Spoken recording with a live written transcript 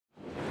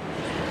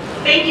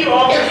Thank you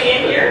all for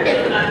being here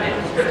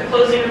and for the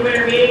closing of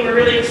winter meeting. We're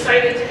really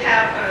excited to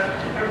have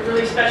a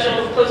really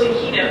special closing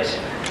keynote.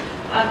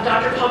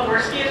 Dr.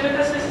 Gorski is with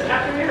us this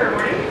afternoon or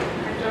morning.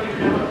 I don't even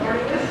know what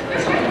morning it is.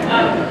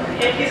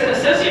 And he's an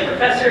associate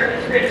professor of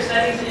integrative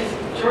studies in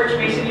George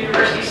Mason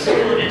University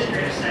School of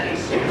Integrative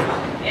Studies.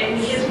 And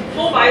his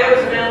full bio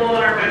is available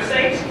on our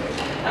website.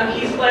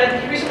 He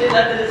recently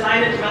led the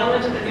design and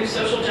development of the new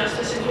social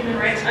justice and human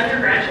rights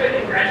undergraduate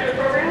and graduate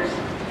programs.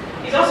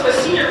 He's also a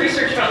senior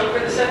research fellow for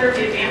the Center for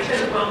the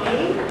Advancement of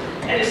Well-Being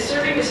and is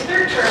serving his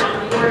third term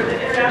on the board of the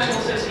International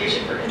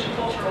Association for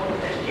Intercultural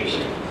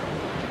Education.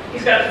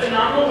 He's got a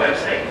phenomenal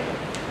website,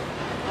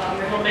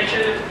 and we'll make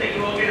sure that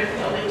you all get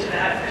a link to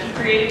that he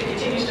created and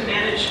continues to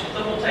manage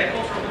the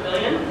Multicultural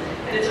Pavilion.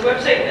 And it's a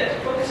website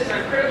that focuses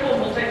on critical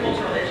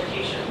multicultural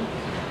education.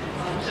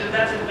 So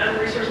that's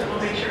another resource that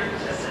we'll make sure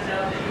to send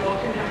out that you all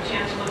can have a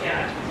chance to look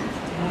at.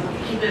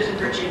 He lives in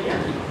Virginia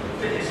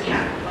with his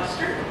cat,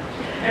 Buster.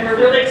 And we're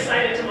really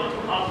excited to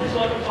welcome Paul. Please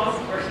welcome Paul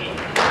Gorski.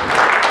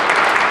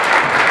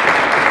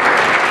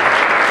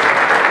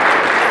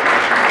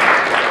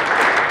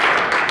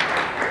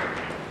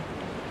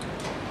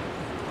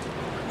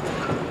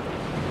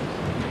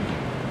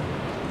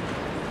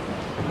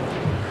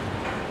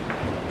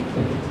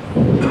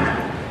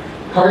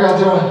 How are y'all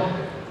doing?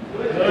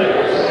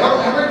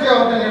 How many of y'all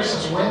have been here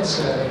since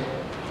Wednesday?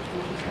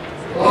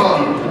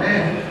 Oh,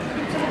 man.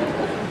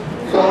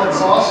 You all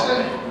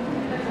exhausted?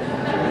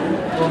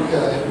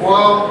 Okay,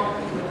 well,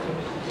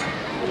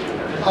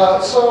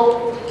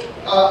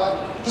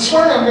 this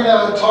morning I'm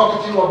going to talk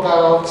with you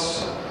about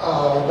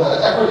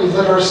the equity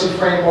literacy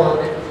framework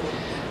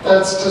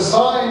that's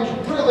designed,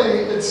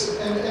 really,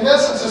 in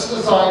essence, it's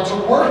designed to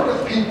work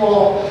with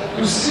people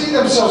who see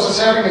themselves as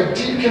having a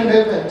deep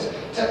commitment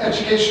to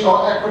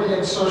educational equity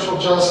and social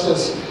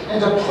justice,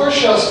 and to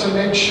push us to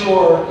make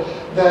sure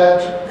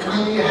that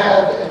we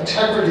have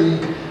integrity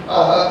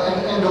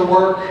in the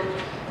work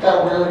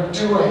that we're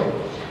doing.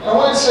 I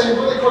want to say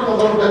really quick a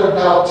little bit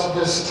about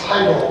this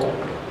title.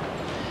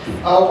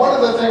 One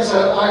of the things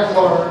that I've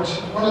learned,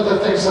 one of the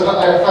things that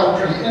I have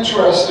found pretty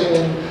interesting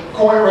in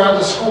going around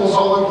to schools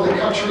all over the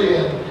country,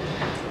 and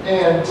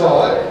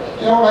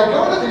you know, when I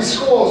go to these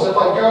schools, if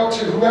I go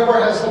to whoever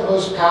has the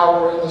most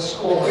power in the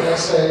school and I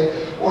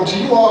say, well, do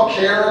you all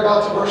care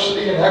about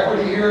diversity and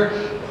equity here?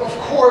 Of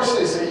course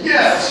they say,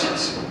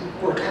 yes,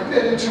 we're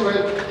committed to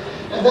it.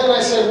 And then I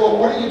say, well,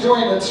 what are you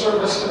doing in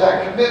service to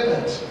that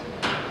commitment?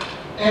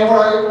 And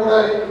what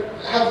I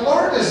have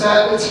learned is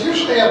that it's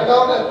usually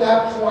about at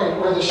that point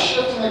where the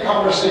shift in the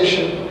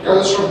conversation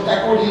goes from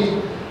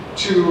equity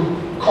to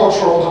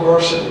cultural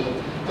diversity.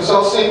 Because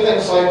I'll say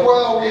things like,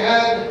 well, we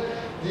had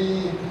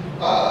the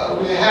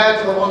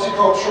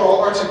Multicultural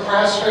Arts and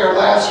Crafts Fair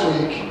last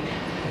week,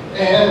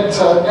 and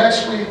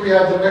next week we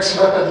have the Mix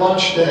It Up at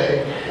Lunch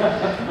Day.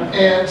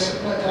 And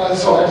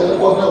so I did,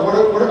 well, no,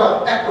 what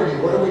about equity?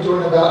 What are we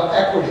doing about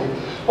equity?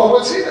 But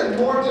what's even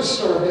more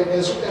disturbing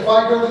is if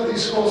I go to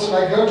these schools and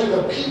I go to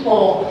the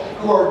people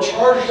who are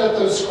charged at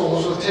those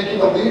schools with taking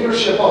the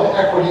leadership on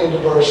equity and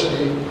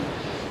diversity,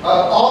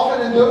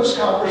 often in those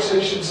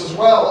conversations as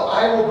well,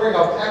 I will bring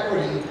up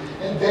equity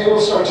and they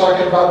will start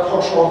talking about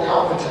cultural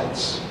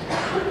competence,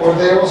 or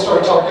they will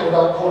start talking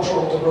about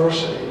cultural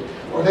diversity,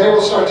 or they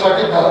will start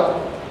talking about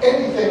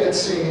anything, it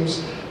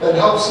seems, that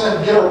helps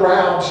them get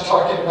around to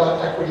talking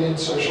about equity and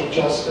social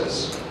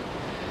justice.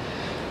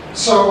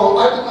 So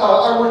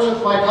I worked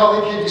with my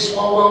colleague Katie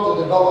Swalwell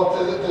to develop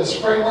this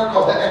framework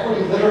called the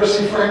Equity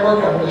Literacy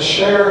Framework. I'm going to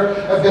share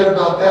a bit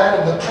about that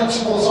and the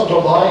principles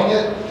underlying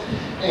it,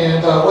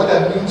 and what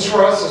that means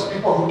for us as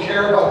people who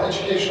care about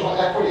educational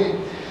equity.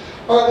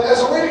 But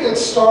as a way to get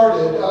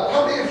started,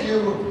 how many of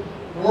you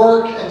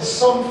work in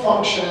some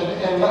function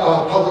in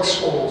public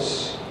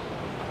schools?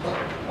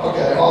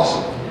 Okay,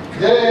 awesome.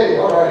 Yay,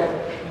 all right.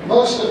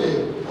 Most of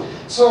you.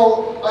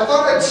 So I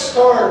thought I'd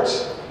start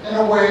in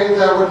a way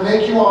that would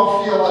make you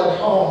all feel at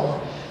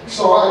home.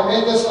 So I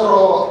made this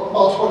little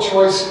multiple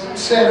choice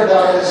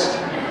standardized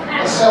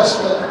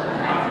assessment.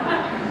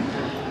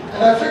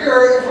 And I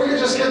figure if we could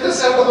just get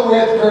this out of the way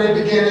at the very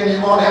beginning,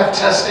 you won't have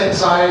test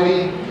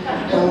anxiety,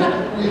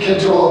 and we can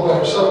do a little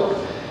better. So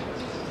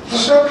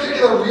there's no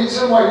particular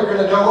reason why you're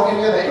going to know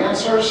any of the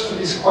answers to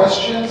these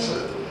questions.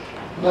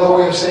 Another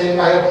way of saying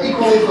I have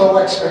equally low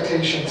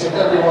expectations of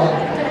everyone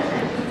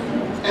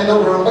in the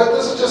room, but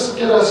this will just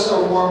get us to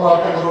warm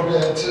up a little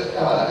bit.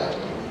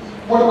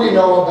 What do we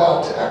know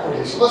about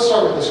equity? So let's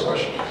start with this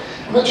question.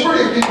 The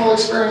majority of people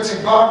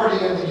experiencing poverty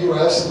in the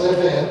U.S. live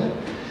in,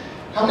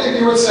 how many of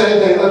you would say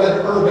they live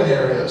in urban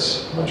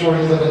areas? The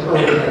majority live in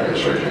urban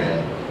areas, raise your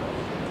hand.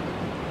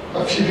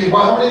 A few people.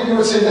 How many of you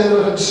would say they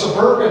live in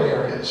suburban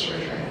areas?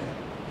 Raise your hand.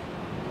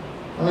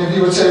 How many of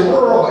you would say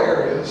rural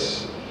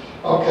areas?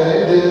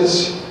 Okay, it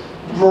is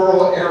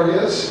rural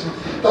areas.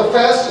 The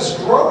fastest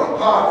growing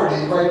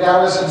poverty right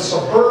now is in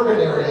suburban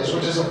areas,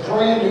 which is a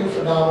brand new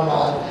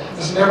phenomenon.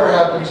 This never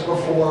happened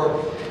before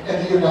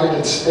in the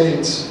United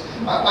States.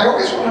 I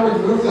always want to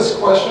remove this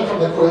question from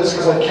the quiz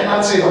because I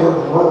cannot say the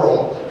word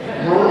rural.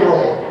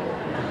 Rural.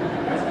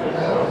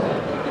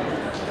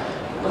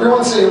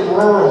 Everyone say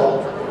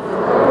rural.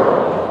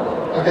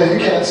 Okay, you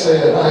can't say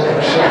it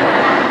either.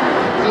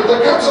 So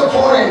there comes a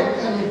point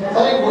in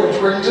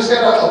language where you just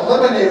gotta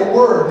eliminate a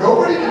word.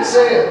 Nobody can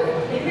say it.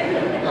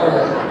 All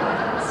right.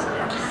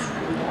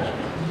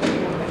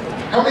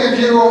 How many of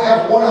you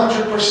have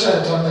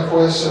 100% on the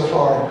quiz so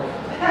far?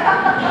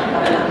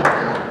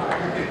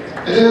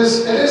 It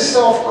is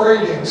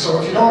self-grading,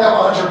 so if you don't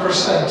have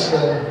 100%,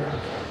 then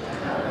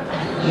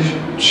you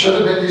should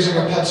have been using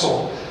a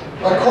pencil.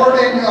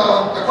 According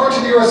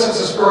to the U.S.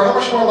 Census Bureau, how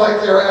much more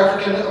likely are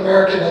African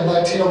American and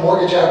Latino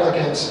mortgage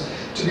applicants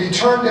to be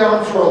turned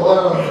down for a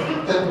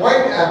loan than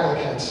white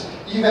applicants,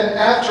 even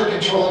after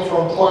controlling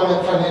for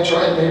employment, financial,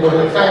 and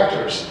neighborhood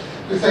factors?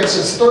 Who thinks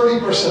it's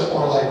 30%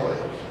 more likely?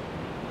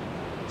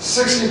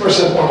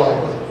 60% more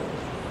likely?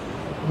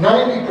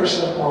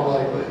 90% more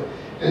likely?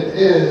 It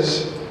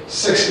is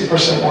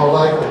 60% more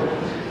likely.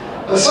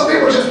 Now, some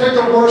people just pick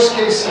the worst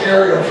case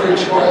scenario for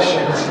each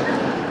question.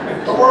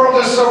 The world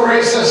is so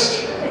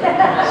racist.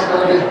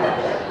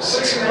 So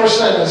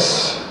 60% is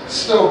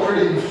still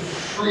pretty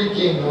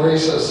freaking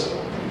racist.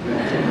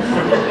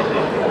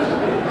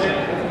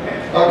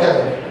 Okay.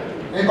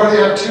 Anybody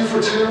have 2 for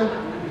 2?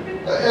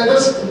 And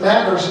this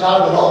matters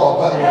not at all,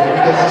 by the way,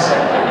 because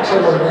it's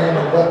totally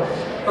random. But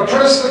a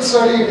Princeton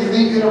study of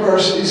elite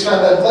universities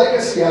found that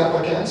legacy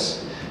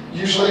applicants,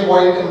 usually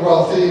white and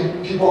wealthy,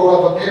 people who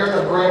have a parent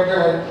or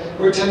grandparent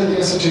who attended the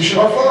institution,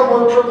 are far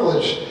more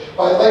privileged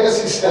by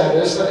legacy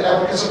status than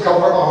applicants of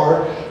color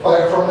are by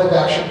affirmative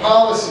action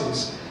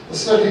policies. The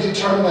study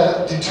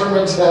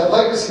determines that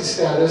legacy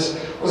status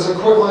was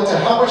equivalent to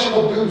how much of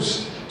a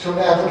boost to an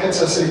applicant's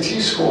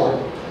SAT score.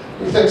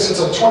 Who thinks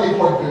it's a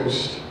 20-point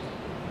boost?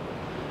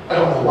 I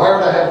don't know, why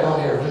would I have it on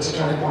here if it's a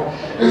 20-point?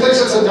 Who thinks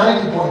it's a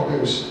 90-point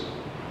boost?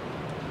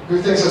 Who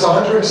thinks it's a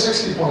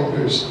 160-point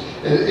boost?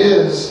 It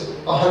is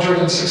a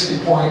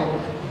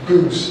 160-point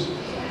boost.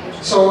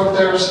 So if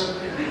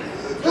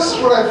this is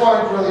what I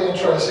find really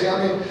interesting.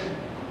 I mean,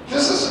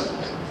 this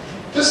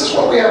is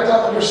what we have to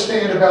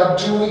understand about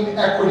doing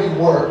equity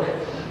work.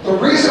 The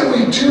reason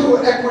we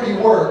do equity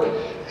work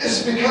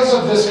is because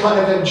of this kind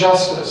of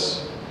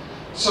injustice.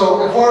 So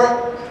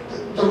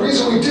the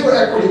reason we do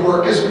equity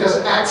work is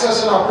because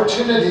access and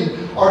opportunity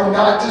are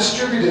not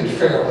distributed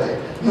fairly,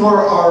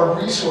 nor are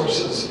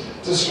resources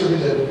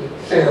distributed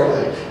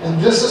fairly. And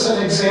this is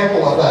an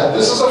example of that.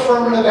 This is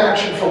affirmative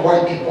action for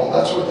white people.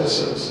 That's what this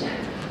is.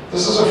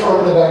 This is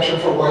affirmative action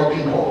for white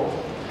people.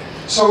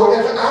 So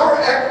if our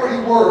equity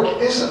work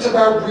isn't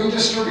about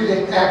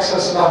redistributing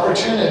access and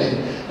opportunity,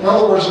 in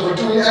other words, if we're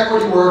doing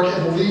equity work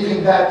and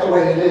leaving that the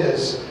way it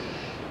is,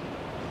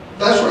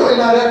 that's really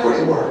not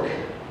equity work.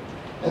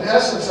 In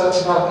essence,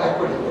 that's not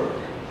equity work.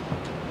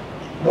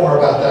 More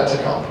about that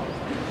to come.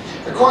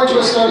 According to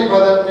a study by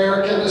the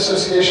American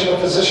Association of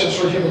Physicians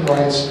for Human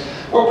Rights,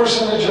 what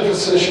percentage of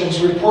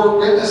physicians report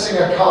witnessing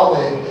a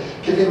colleague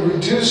giving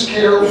reduced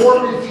care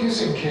or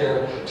refusing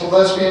care to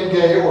lesbian,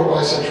 gay, or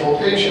bisexual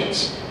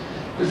patients?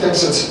 Who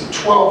thinks it's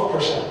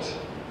 12%?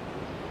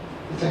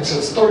 Who thinks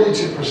it's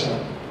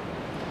 32%?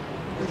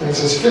 Who thinks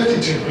it's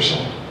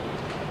 52%?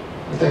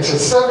 Who thinks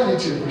it's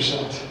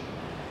 72%?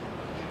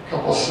 A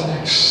couple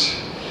cynics.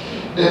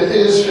 It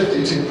is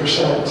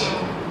 52%.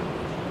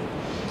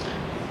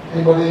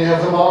 Anybody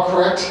have them all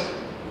correct?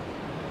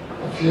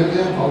 A few of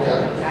you?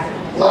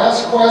 Okay.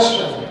 Last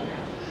question.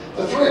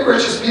 The 3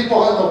 richest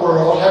people in the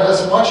world have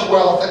as much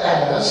wealth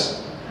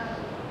as,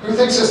 who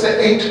thinks it's the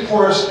 8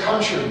 poorest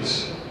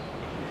countries?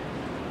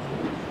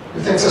 Who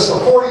thinks it's the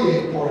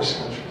 48 poorest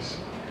countries?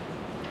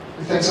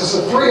 Who thinks it's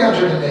the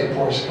 308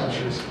 poorest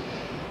countries?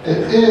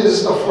 It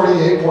is the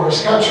 48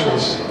 poorest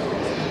countries.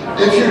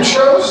 If you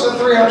chose the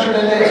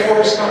 308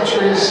 poorest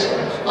countries,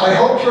 I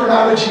hope you're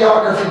not a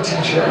geography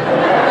teacher.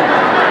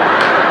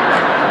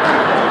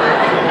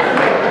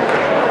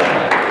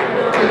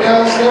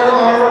 Because there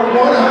are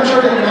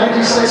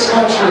 196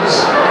 countries.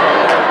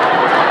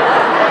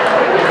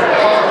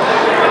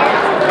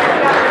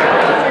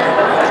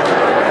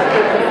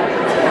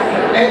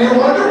 And you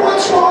wonder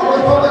what's wrong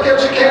with public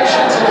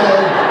education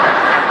today.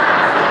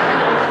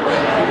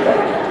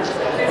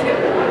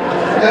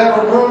 You have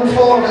a room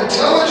full of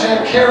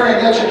intelligent,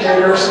 caring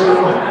educators who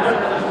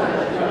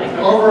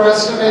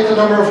overestimate the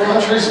number of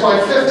countries by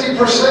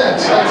 50%.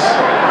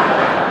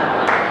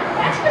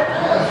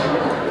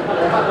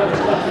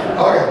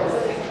 Okay.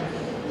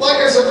 Like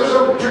I said, there's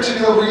no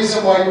particular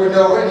reason why you would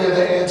know any of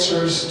the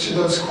answers to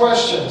those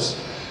questions.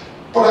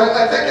 But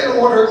I think in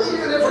order,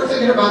 even if we're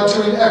thinking about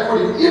doing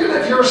equity, even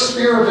if your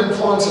sphere of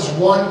influence is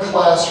one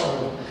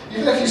classroom,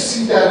 even if you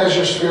see that as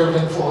your sphere of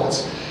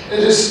influence, it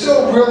is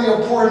still really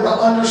important to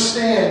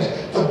understand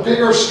the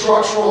bigger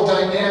structural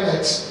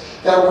dynamics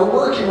that we're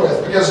working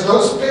with, because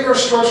those bigger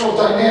structural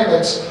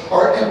dynamics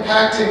are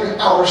impacting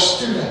our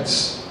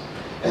students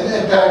and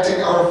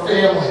impacting our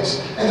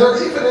families. And they're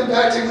even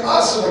impacting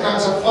us in the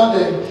kinds of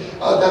funding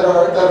that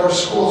our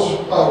schools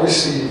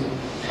receive.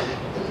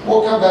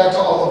 We'll come back to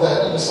all of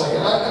that in a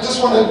second. I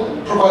just want to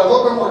provide a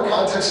little bit more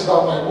context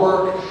about my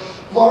work.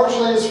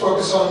 largely is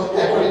focused on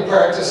equity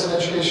practice in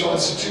educational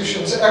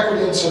institutions,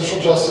 equity and social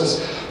justice.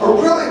 But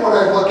really what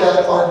I look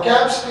at are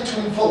gaps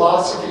between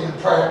philosophy and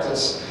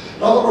practice.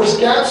 In other words,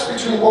 gaps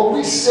between what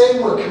we say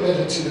we're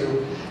committed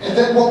to and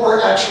then what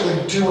we're actually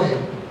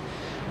doing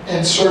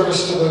in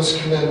service to those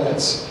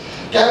commitments.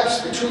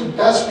 Gaps between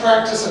best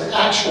practice and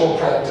actual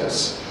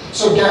practice.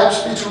 So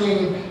gaps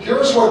between,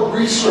 here's what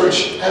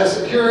research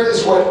has, here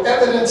is what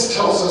evidence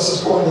tells us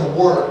is going to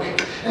work.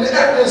 And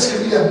evidence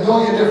can be a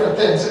million different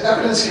things.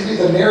 Evidence can be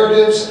the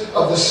narratives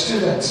of the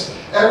students.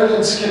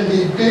 Evidence can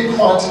be big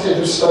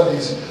quantitative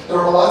studies. There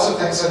are lots of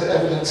things that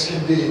evidence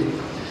can be.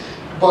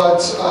 But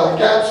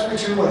gaps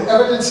between what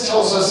evidence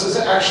tells us is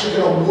actually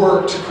going to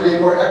work to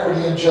create more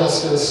equity and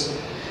justice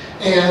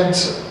and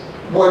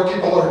what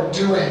people are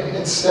doing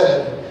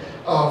instead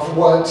of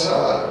what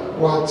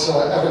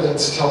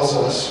evidence tells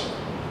us.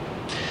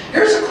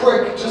 Here's a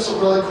quick, just a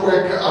really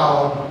quick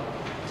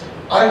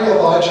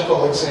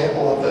ideological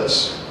example of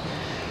this.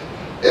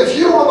 If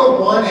you, on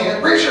the one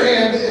hand, raise your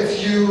hand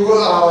if you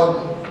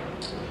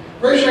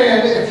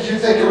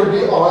think it would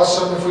be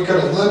awesome if we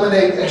could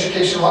eliminate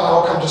educational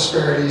outcome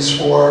disparities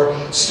for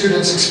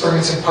students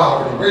experiencing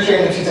poverty. Raise your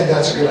hand if you think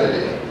that's a good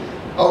idea.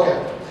 Okay,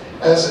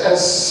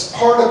 as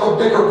part of a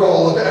bigger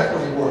goal of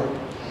equity work.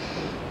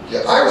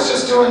 Yeah, I was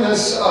just doing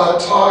this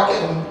talk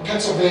in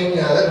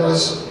Pennsylvania, and it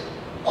was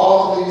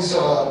all of these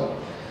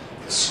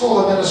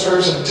school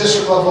administrators and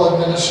district level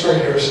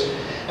administrators.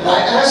 And I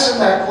asked them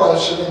that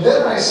question, and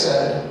then I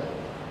said,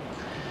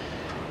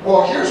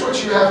 well, here's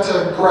what you have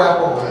to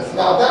grapple with.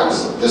 Now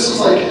this is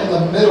like in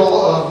the middle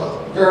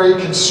of very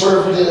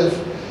conservative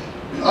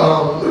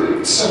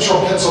central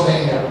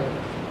Pennsylvania.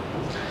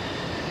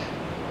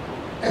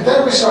 And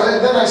then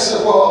I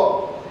said,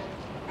 well,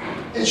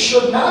 it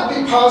should not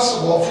be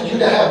possible for you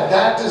to have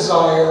that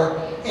desire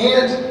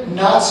and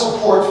not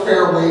support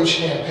fair wage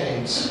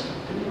campaigns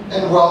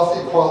and wealth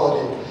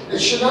equality. It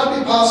should not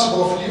be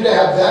possible for you to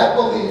have that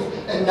belief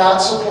and not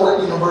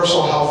support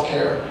universal health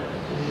care.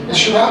 It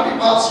should not be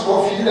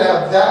possible for you to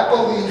have that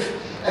belief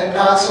and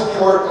not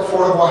support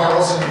affordable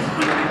housing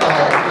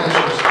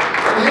measures.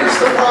 And here's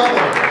the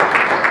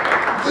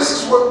problem. This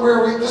is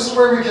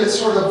where we get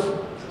sort of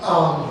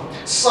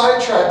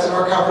sidetracked in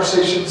our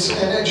conversations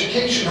in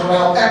education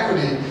around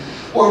equity.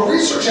 What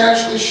research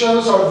actually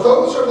shows are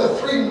those are the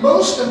three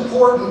most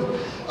important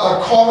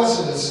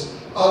causes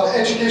of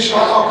educational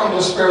outcome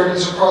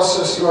disparities across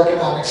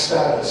socioeconomic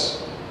status.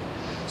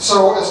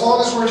 So as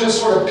long as we're just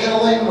sort of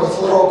piddling with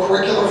little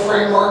curricular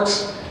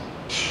frameworks,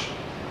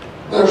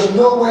 there's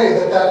no way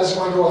that that is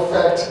going to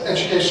affect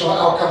educational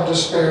outcome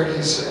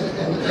disparities in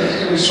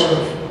any sort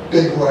of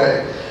big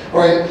way,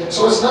 right?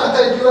 So it's not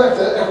that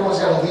everyone's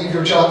got to leave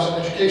your jobs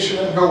in education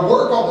and go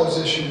work on those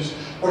issues,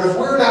 but if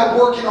we're not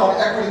working on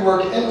equity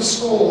work in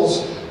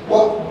schools,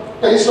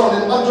 based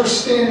on an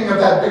understanding of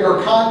that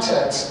bigger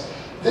context,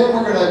 then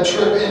we're going to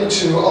trip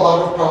into a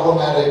lot of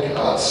problematic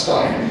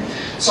stuff.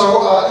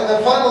 So, and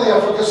then finally I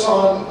focus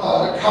on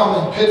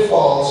common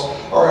pitfalls,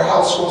 or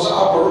how schools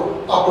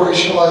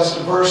operationalize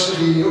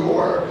diversity,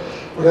 or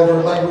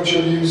whatever language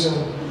you're using,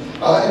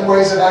 in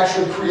ways that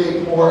actually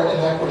create more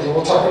inequity.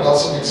 We'll talk about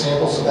some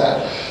examples of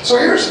that. So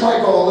here's my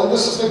goal, and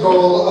this is the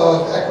goal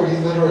of equity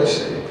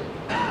literacy.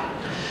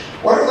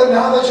 What are the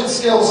knowledge and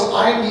skills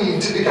I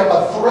need to become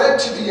a threat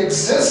to the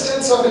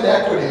existence of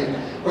inequity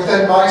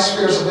within my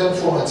spheres of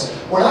influence?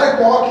 When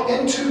I walk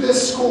into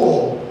this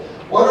school,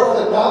 what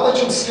are the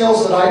knowledge and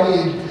skills that I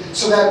need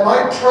so that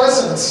my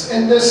presence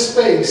in this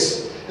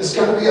space is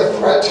going to be a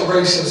threat to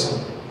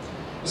racism,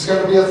 is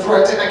going to be a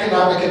threat to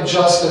economic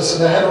injustice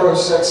and to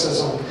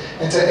heterosexism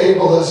and to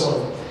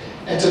ableism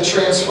and to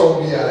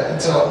transphobia and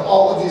to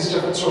all of these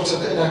different sorts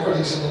of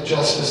inequities and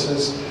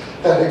injustices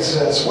that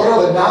exist? What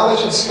are the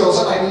knowledge and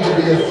skills that I need to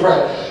be a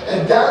threat?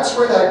 And that's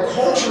where that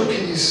culture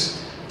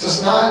piece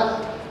is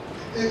not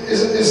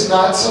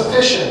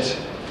sufficient.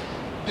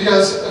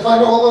 Because if I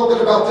know a little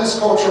bit about this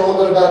culture, a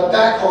little bit about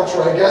that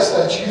culture, I guess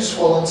that's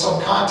useful in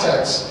some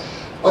context.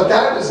 But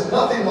that is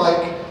nothing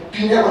like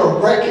being able to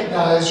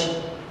recognize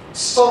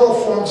subtle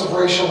forms of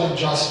racial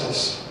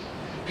injustice.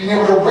 Being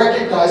able to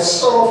recognize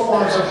subtle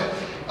forms of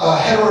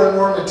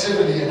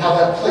heteronormativity and how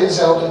that plays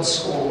out in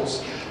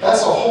schools.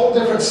 That's a whole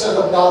different set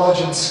of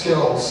knowledge and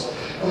skills.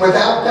 And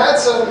without that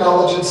set of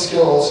knowledge and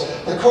skills,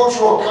 the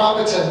cultural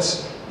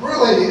competence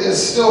really is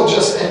still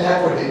just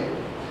inequity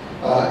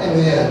in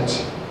the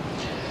end.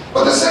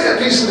 But the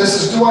second piece of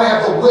this is, do I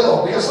have the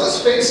will? Because let's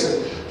face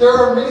it, there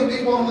are many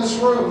people in this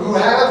room who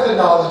have the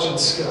knowledge and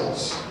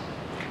skills.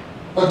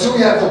 But do we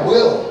have the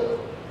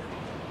will?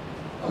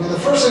 I mean, the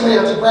first thing we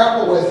have to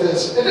grapple with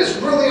is, it is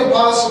really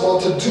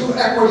impossible to do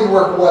equity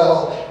work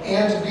well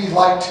and be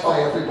liked by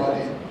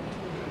everybody.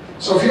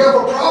 So if you have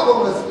a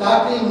problem with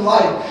not being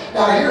liked,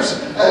 now here's,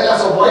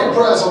 as a white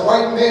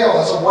male,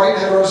 as a white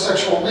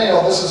heterosexual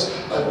male, this is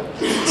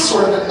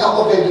sort of an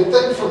elevated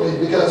thing for me,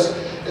 because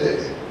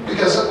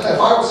if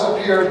I was up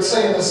here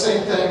saying the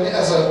same thing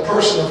as a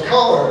person of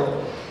color,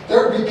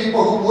 there would be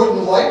people who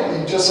wouldn't like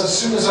me just as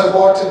soon as I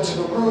walked into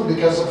the room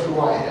because of who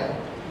I am,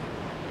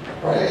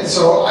 right? And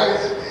so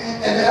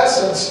in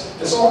essence,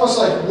 it's almost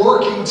like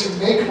working to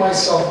make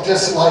myself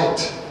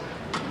disliked.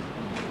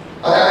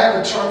 I have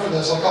a term for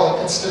this, I call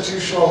it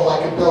institutional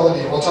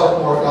likability. We'll talk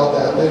more about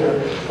that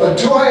later. But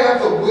do I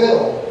have the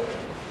will?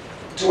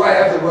 Do I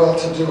have the will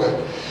to do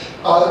it?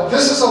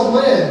 This is a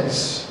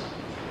lens.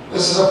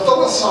 This is a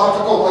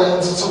philosophical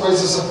lens. In some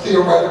ways, it's a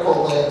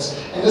theoretical lens.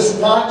 And it's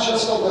not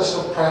just a list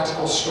of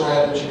practical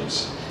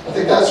strategies. I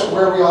think that's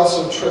where we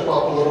also trip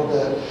up a little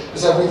bit,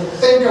 is that we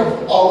think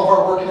of all of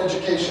our work in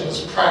education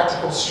as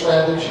practical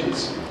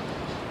strategies.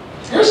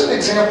 Here's an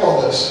example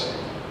of this.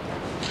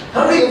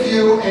 How many of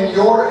you in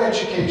your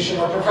education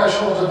or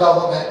professional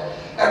development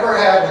ever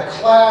had a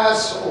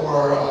class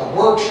or a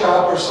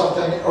workshop or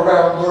something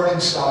around learning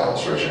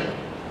styles? Richard?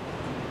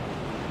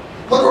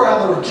 Look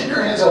around the room. Keep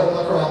your hands up and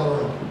look around the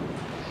room.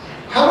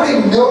 How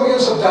many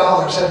millions of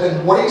dollars have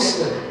been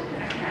wasted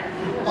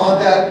on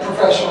that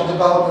professional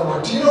development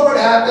work? Do you know what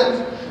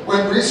happened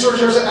when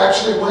researchers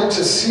actually went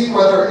to see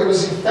whether it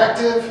was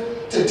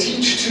effective to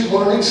teach two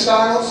learning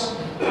styles?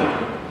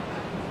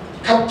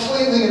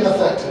 Completely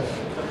ineffective.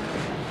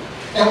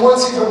 And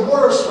what's even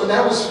worse, when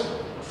that was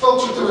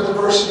filtered through a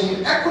diversity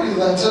and equity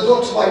lens, it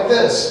looked like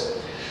this.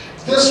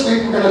 This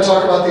week we're going to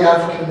talk about the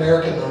African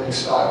American learning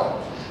style.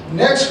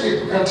 Next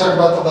week we're going to talk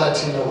about the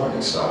Latino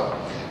learning style.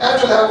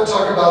 After that we'll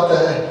talk about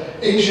the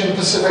Asian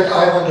Pacific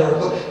Islander.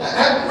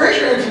 Raise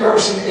your hand if you've ever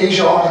seen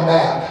Asia on a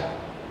map.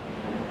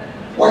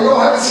 Well, you all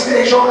haven't seen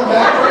Asia on a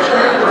map? Raise your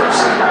hand if you've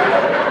seen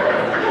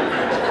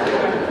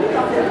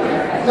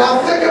it. Now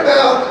think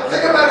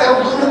about how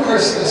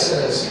ludicrous this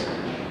is.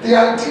 The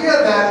idea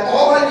that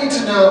all I need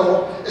to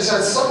know is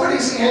that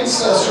somebody's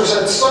ancestors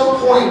at some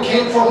point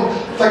came from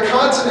the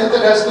continent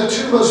that has the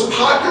two most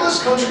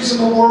populous countries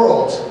in the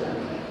world.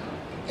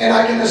 And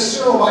I can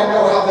assume I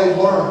know how they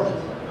learned.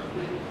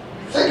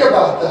 Think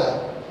about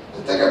that.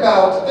 Think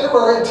about, there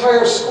were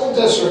entire school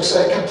districts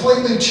that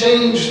completely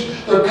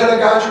changed their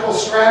pedagogical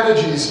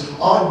strategies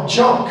on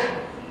junk.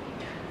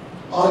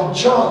 On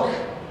junk.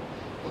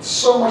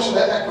 So much of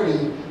the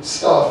equity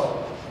stuff.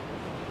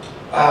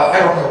 I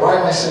don't know, why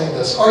am I saying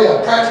this? Oh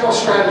yeah, practical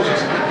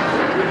strategies.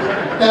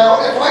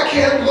 Now, if I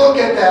can't look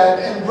at that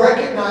and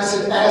recognize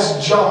it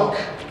as junk,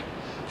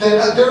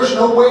 then there's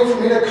no way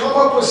for me to come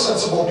up with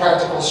sensible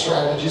practical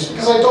strategies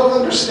because I don't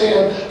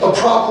understand the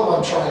problem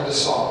I'm trying to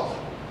solve.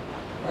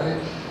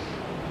 Right?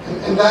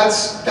 And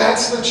that's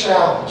the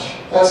challenge.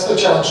 That's the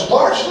challenge.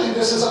 Largely,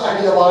 this is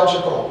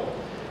ideological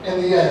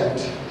in the end.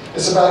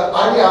 It's about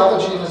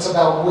ideology and it's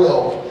about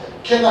will.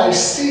 Can I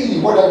see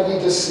what I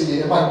need to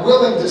see? Am I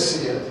willing to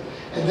see it?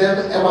 And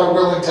then, am I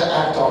willing to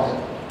act on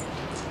it?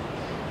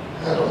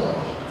 I don't know.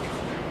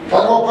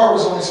 That whole part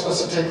was only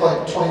supposed to take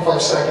like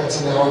 25 seconds,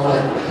 and now I'm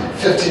like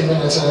 15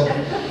 minutes in.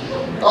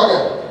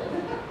 Okay.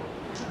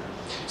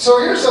 So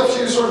here's a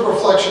few sort of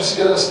reflections to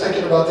get us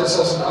thinking about this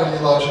as an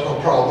ideological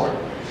problem.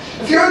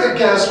 If you had to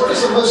guess, what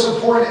is the most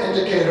important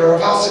indicator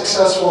of how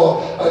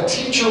successful a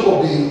teacher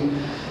will be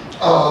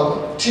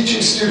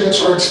teaching students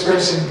who are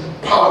experiencing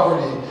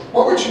poverty?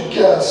 What would you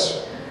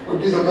guess would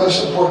be the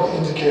most important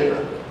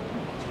indicator?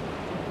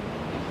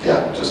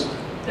 Yeah, just...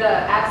 The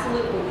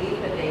absolute belief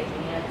that they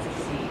can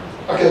succeed.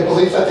 Okay,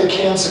 belief that they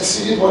can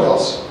succeed. What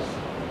else?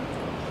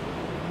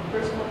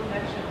 Personal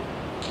connection.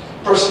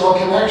 Personal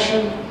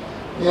connection.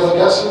 Any other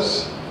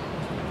guesses?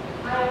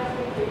 High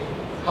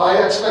expectations. High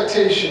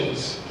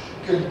expectations.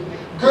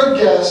 Good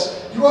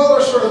guess. You all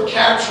are sort of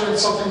capturing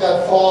something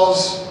that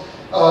falls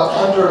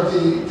under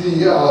the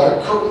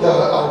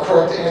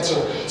correct answer.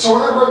 So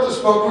when I wrote this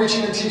book,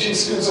 Reaching and Teaching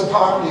Students in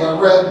Poverty, I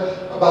read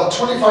about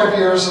 25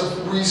 years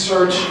of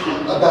research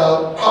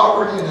about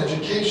poverty and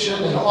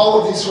education and all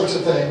of these sorts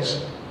of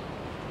things.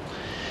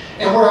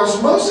 And what I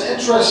was most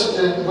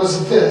interested in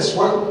was this.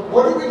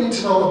 What do we need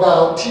to know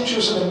about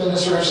teachers and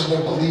administrators and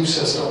their belief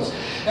systems?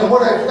 And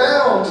what I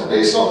found,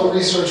 based on the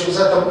research, was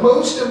that the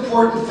most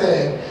important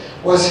thing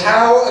was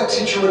how a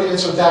teacher would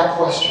answer that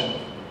question,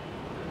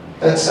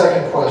 that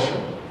second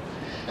question.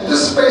 And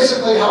this is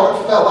basically how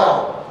it fell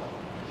out.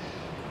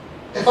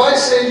 If I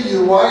say to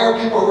you, why are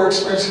people who are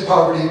experiencing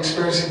poverty?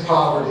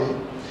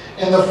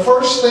 And the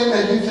first thing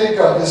that you think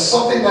of is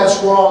something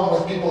that's wrong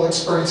with people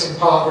experiencing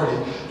poverty.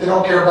 They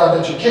don't care about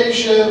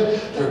education,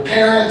 their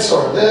parents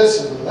are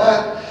this and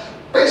that.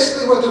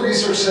 Basically what the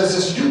research says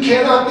is you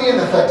cannot be an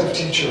effective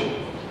teacher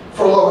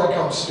for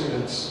low-income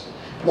students.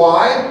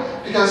 Why?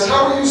 Because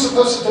how are you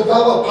supposed to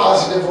develop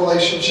positive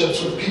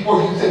relationships with people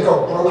you think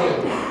are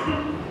broken?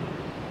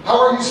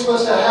 How are you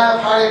supposed to have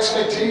high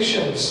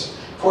expectations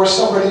for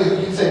somebody who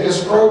you think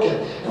is broken?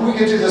 And we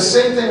could do the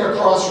same thing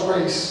across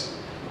race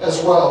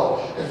as well.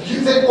 If you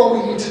think what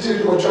we need to do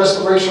to address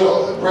the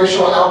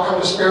racial outcome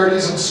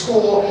disparities in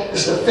school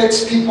is to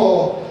fix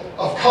people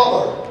of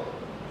color,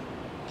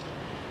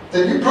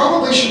 then you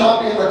probably should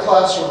not be in a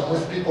classroom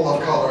with people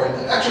of color.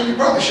 And actually, you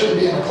probably shouldn't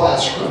be in a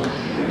classroom,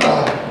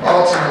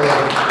 ultimately.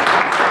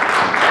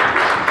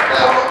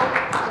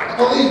 Now,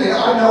 believe me,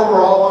 I know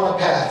we're all on a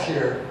path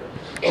here.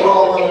 We're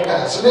all on a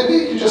path. So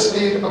maybe you just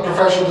need a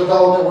professional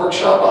development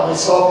workshop on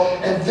yourself,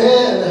 and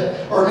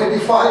then, or maybe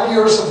 5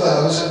 years of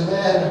those, and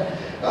then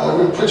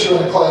we put you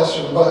in a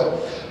classroom.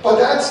 But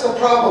that's the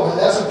problem, and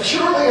that's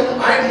purely an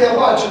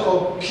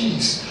ideological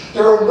piece.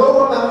 There are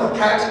no amount of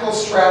practical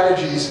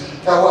strategies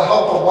that will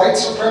help a white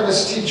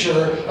supremacist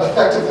teacher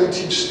effectively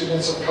teach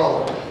students of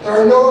color. There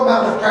are no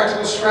amount of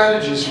practical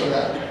strategies for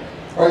that.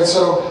 Right?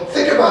 So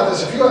think about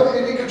this. If you have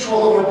any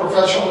control over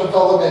professional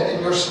development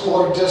in your school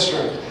or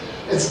district,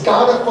 it's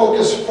got to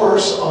focus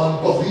first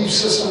on belief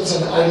systems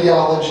and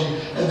ideology,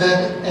 and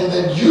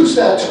then use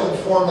that to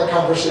inform the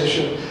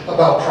conversation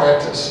about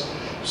practice.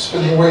 I'm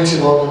spending way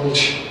too long on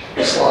each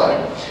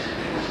slide.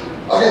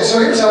 Okay, so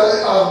here's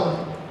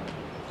a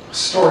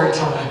story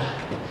time.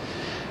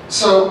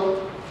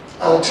 So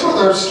two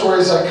other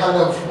stories that kind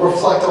of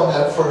reflect on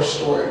that first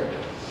story.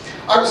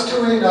 I was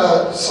doing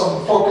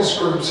some focus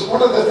groups.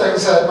 One of the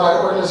things that my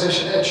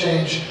organization Ed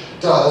Change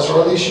does,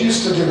 or at least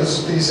used to do,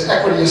 is these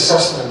equity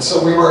assessments.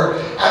 So we were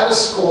at a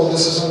school,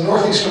 this is in the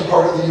northeastern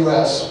part of the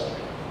US,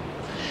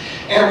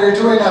 and we were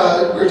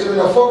doing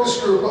a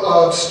focus group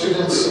of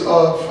students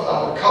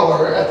of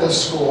color at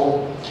this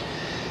school.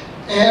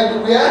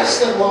 And we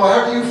asked them, well,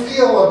 how do you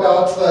feel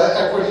about the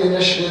equity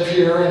initiative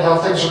here and how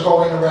things are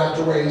going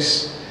around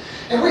race?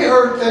 And we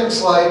heard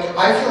things like,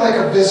 I feel like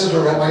a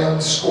visitor at my own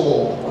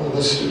school, one of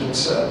the students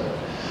said.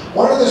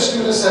 One of the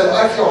students said,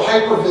 I feel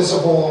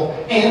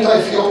hyper-visible and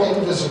I feel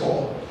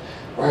invisible.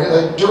 Right?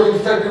 Like during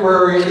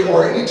February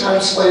or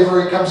anytime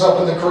slavery comes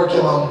up in the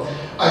curriculum,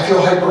 I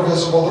feel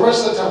hyper-visible. The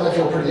rest of the time I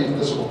feel pretty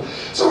invisible.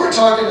 So we're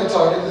talking and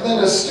talking, and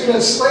then a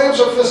student slams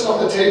her fist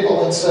on the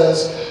table and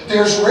says,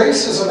 there's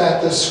racism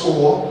at this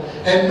school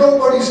and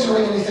nobody's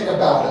doing anything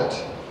about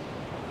it.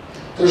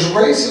 There's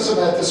racism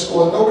at this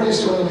school and nobody's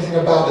doing anything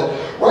about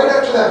it. Right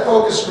after that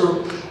focus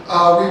group,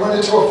 we went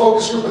into a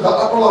focus group with the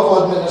upper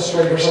level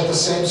administrators at the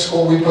same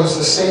school. We posed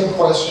the same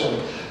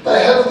question. The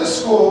head of the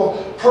school,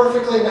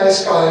 perfectly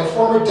nice guy,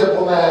 former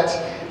diplomat,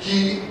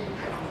 he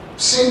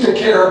seemed to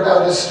care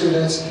about his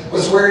students,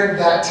 was wearing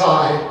that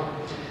tie.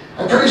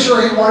 I'm pretty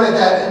sure he wanted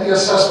that in the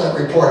assessment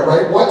report,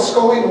 right? What's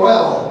going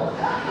well?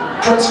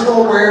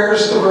 Principal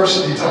wears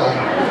diversity tie.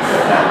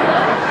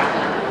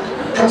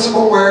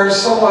 Principal wears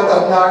somewhat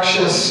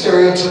obnoxious,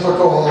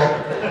 stereotypical,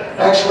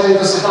 actually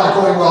this is not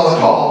going well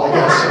at all, I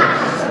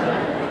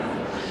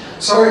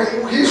guess. So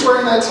he's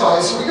wearing that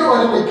tie, so we go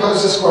in and we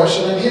pose this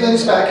question, and he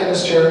leans back in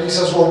his chair and he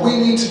says, what we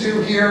need to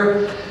do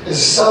here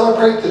is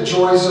celebrate the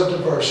joys of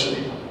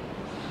diversity.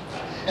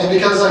 And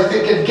because I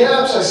think in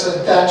gaps, I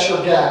said, that's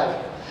your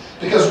gap.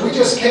 Because we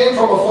just came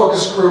from a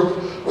focus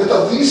group with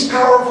the least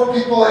powerful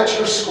people at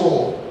your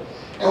school.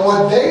 And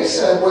what they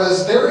said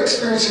was they're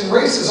experiencing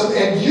racism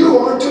and you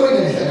aren't doing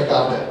anything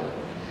about it.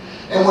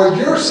 And what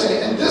you're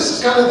saying, and this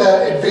is kind of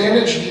that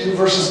advantage view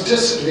versus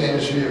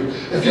disadvantage view.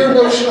 If your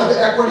notion of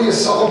equity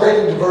is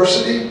celebrating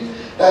diversity,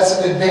 that's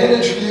an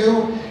advantage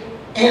view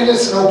and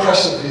it's an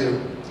oppressive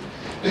view.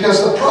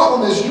 Because the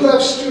problem is you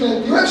have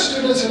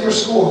students in your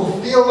school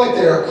who feel like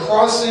they are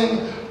crossing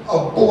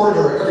a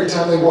border every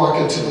time they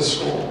walk into the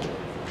school.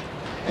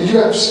 And you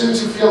have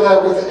students who feel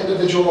that with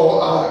individual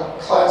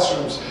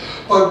classrooms.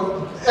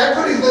 But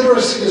equity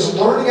literacy is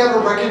learning how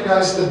to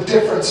recognize the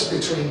difference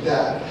between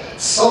that.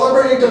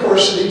 Celebrating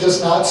diversity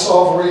does not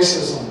solve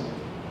racism.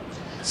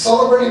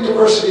 Celebrating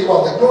diversity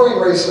while ignoring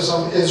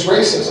racism is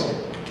racism.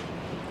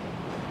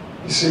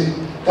 You see,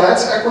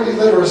 that's equity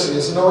literacy,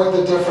 is knowing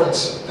the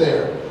difference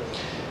there.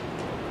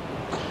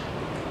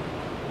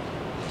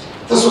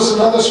 This was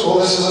another school.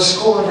 This is a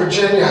school in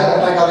Virginia,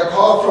 and I got a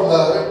call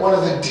from one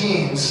of the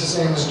deans. His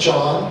name is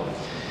John.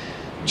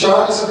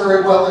 John is a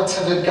very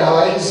well-intended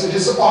guy.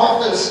 His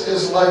office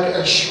is like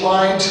a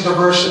shrine to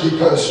diversity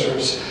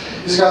posters.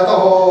 He's got the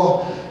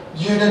whole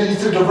unity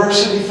through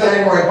diversity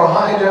thing right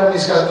behind him.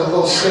 He's got the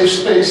little safe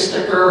space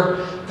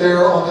sticker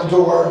there on the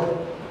door.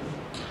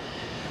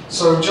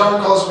 So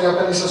John calls me up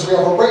and he says, we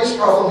have a race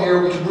problem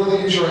here. We could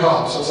really use your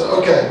help. So I said,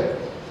 okay.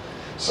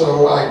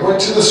 So I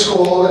went to the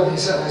school and I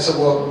said,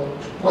 well,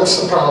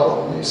 what's the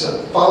problem? And he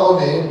said, follow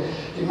me.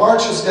 He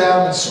marches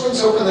down and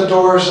swings open the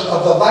doors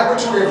of the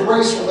Laboratory of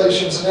Race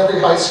Relations in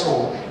every high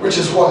school, which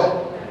is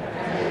what?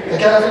 The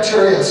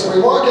cafeteria. So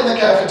we walk in the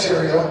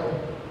cafeteria.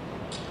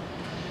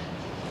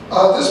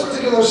 This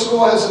particular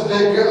school has a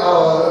big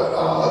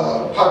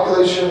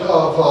population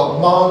of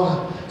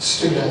Hmong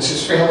students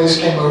whose families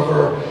came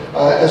over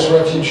as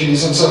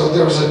refugees, and so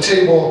there was a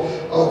table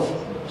of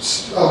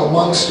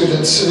Hmong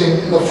students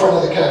sitting in the front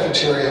of the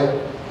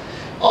cafeteria.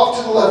 Off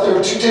to the left, there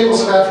were two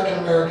tables of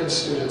African American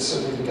students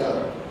sitting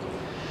together.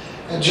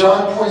 And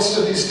John points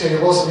to these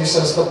tables and he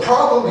says, the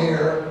problem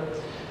here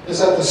is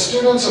that the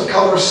students of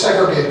color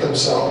segregate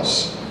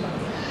themselves.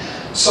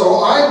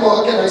 So I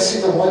look and I see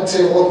the one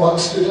table of Hmong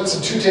students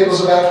and two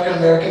tables of African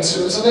American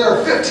students, and there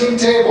are 15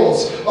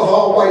 tables of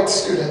all white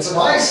students. And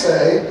I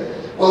say,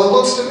 well, it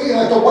looks to me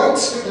like the white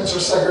students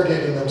are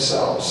segregating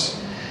themselves.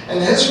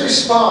 And his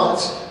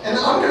response, and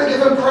I'm going to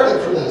give him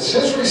credit for this,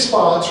 his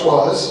response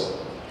was,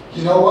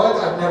 you know what,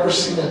 I've never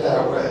seen it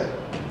that way.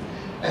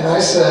 And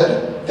I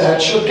said,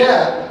 that's your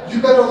gap.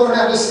 You better learn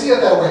how to see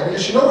it that way,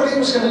 because you know what he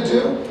was going to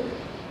do?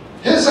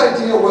 His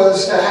idea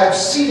was to have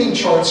seating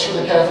charts for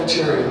the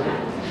cafeteria.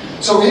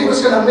 So he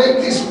was going to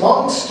make these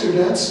Hmong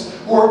students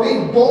who are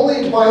being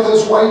bullied by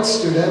those white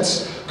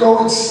students go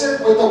and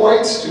sit with the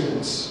white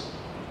students.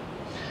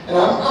 And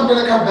I'm going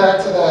to come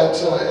back to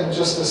that in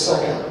just a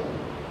second,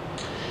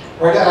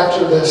 right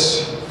after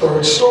this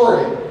third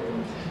story.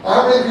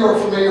 How many of you are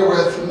familiar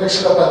with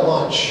Mix It Up at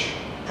Lunch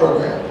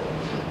program?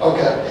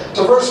 Okay.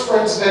 Diverse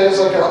Friends Day is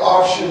like an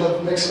offshoot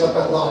of Mix It Up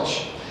at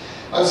Lunch.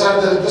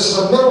 This is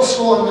a middle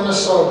school in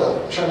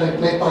Minnesota. I'm trying to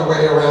make my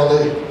way around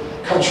the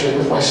country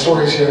with my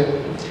stories here.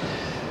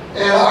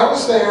 And I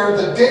was there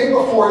the day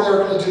before they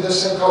were going to do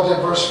this thing called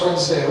Diverse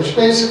Friends Day, which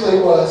basically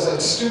was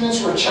that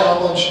students were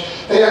challenged.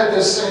 They had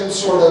this same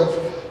sort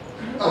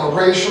of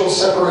racial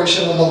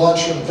separation in the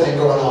lunchroom thing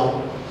going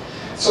on.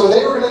 So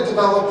they were going to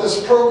develop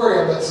this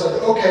program that said,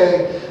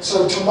 okay,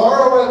 so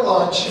tomorrow at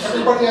lunch,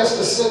 everybody has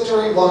to sit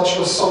during lunch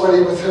with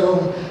somebody with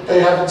whom they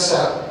haven't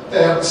sat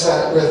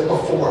with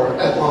before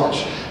at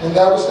lunch. And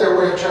that was their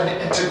way of trying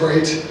to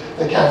integrate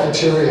the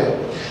cafeteria.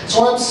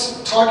 So I'm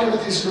talking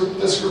with this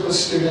group of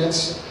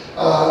students.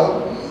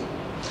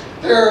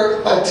 They're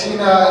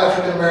Latina,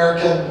 African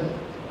American,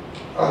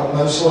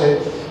 mostly.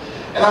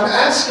 And I'm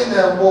asking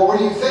them, well, what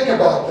do you think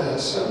about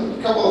this? And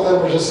a couple of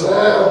them were just,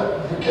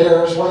 who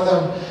cares? One of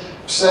them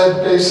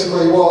said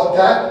basically, well,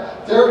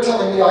 they're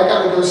telling me I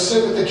got to go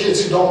sit with the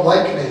kids who don't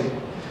like me,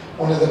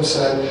 one of them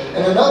said.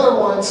 And another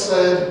one of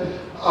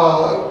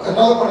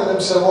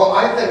them said, well,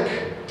 I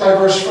think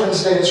Diverse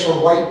Friends Day is for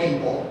white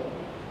people.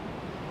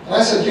 And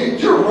I said,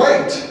 you're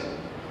right.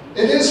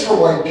 It is for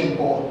white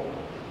people.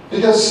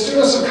 Because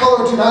students of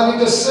color do not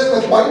need to sit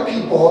with white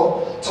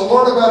people to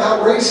learn about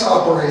how race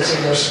operates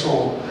in their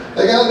school.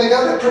 They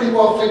got it pretty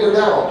well figured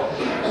out.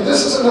 And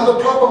this is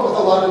another problem with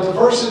a lot of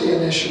diversity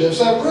initiatives,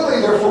 that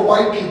really they're for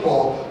white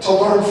people to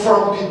learn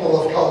from people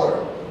of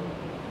color.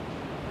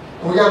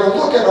 And we got to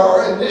look at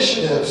our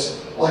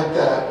initiatives like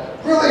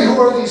that. Really,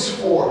 who are these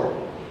for?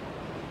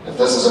 If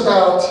this is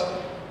about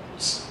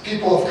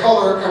people of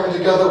color coming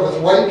together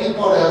with white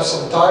people to have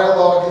some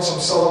dialogue and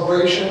some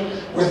celebration,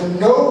 with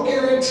no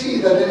guarantee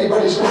that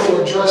anybody's going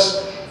to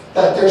address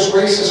that there's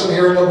racism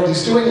here and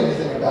nobody's doing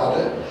anything about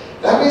it,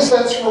 that means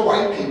that's for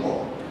white people.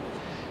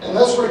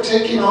 Unless we're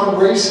taking on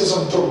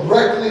racism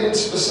directly and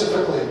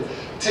specifically,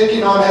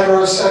 taking on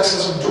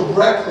heterosexism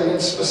directly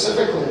and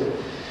specifically,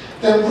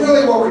 then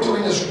really what we're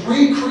doing is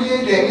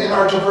recreating in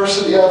our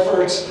diversity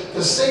efforts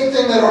the same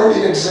thing that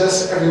already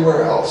exists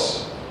everywhere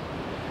else.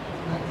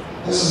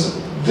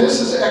 This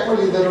is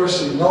equity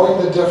literacy,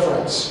 knowing the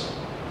difference.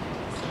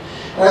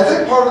 And I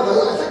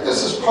think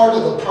this is part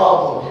of the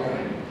problem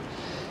here,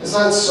 is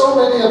that so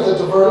many of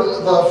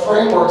the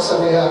frameworks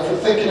that we have for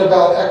thinking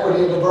about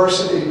equity and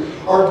diversity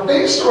are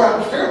based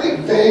around fairly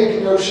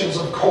vague notions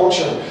of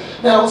culture.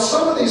 Now,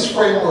 some of these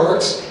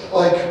frameworks,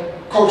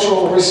 like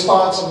cultural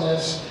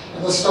responsiveness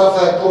and the stuff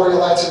that Gloria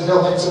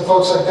Ladson-Billings and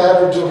folks like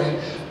that are doing,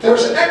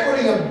 there's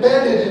equity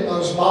embedded in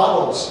those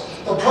models.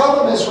 The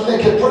problem is when they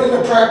get put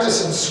into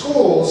practice in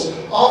schools,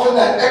 often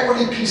that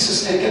equity piece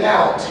is taken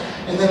out,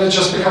 and then it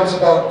just becomes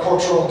about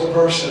cultural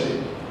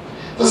diversity.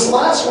 This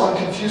last one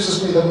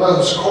confuses me the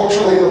most,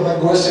 culturally and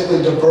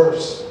linguistically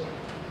diverse.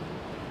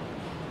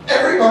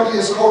 Everybody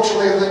is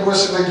culturally and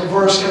linguistically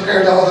diverse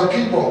compared to other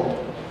people.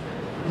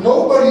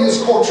 Nobody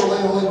is culturally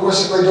and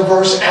linguistically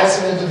diverse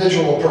as an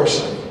individual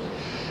person.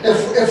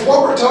 If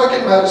what we're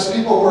talking about is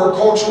people who are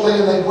culturally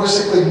and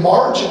linguistically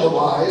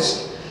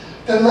marginalized,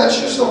 then let's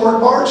use the word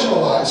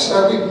marginalized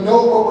so that we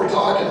know what we're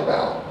talking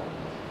about.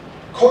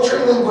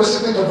 Culturally and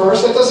linguistically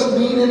diverse, that doesn't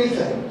mean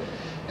anything.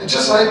 It's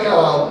just like,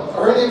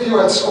 are any of you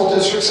at school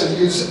districts that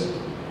use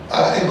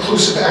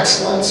inclusive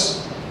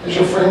excellence as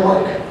your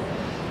framework?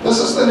 This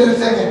is the new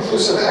thing,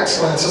 inclusive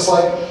excellence. It's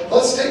like,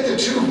 let's take the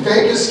two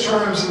vaguest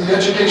terms in the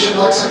education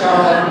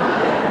lexicon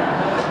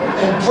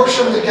and push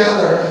them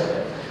together,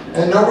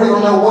 and nobody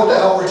will know what the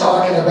hell we're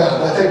talking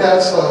about. I think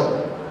that's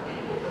the...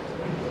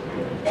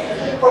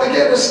 But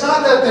again, it's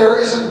not that there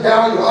isn't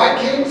value. I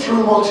came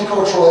through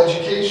multicultural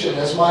education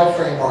as my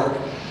framework.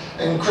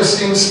 And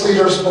Christine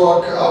Sleater's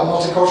book,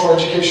 Multicultural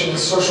Education and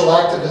Social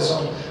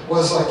Activism,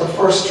 was like the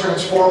first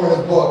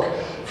transformative book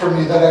for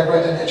me that I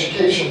read in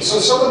education. So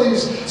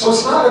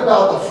it's not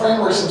about the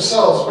frameworks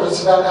themselves, but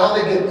it's about how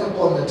they get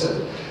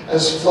implemented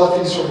as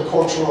fluffy sort of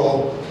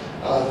cultural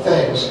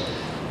things.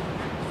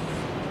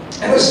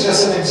 And this is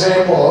just an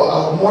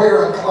example.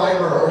 Moyer and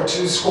Clymer are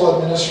two school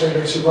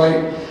administrators who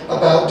write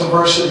about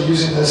diversity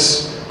using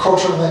this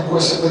culturally and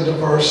linguistically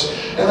diverse.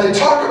 And they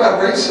talk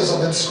about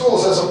racism in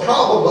schools as a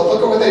problem, but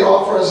look at what they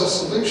offer as a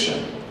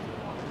solution.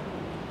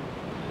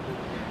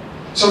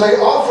 So they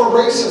offer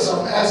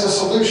racism as a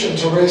solution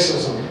to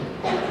racism.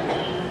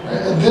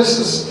 And this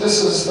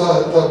is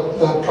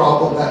the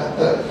problem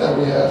that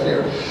we have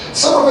here.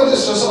 Some of it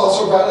is just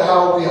also about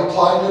how we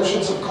apply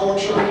notions of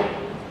culture.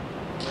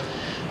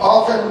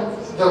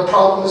 Often the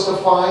problem is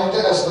defined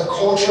as the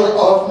culture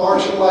of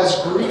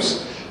marginalized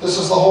groups. This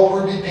is the whole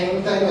Ruby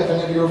Payne thing. If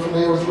any of you are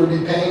familiar with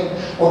Ruby Payne,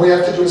 what we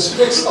have to do is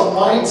fix the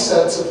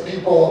mindsets of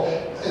people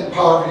in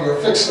poverty,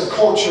 or fix the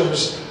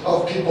cultures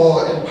of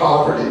people in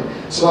poverty.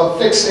 It's about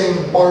fixing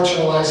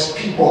marginalized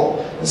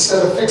people,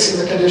 instead of fixing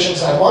the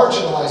conditions that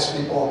marginalize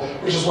people,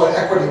 which is what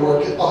equity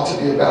work ought to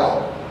be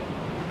about.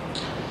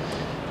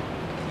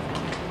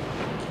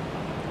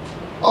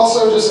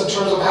 Also, just in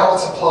terms of how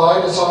it's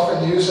applied, it's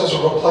often used as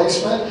a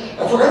replacement.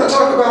 If we're going to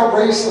talk about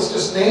race, let's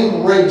just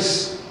name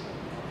race.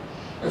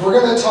 If we're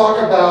going to talk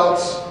about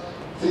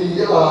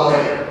the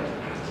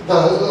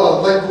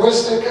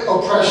linguistic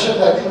oppression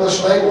that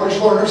English language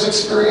learners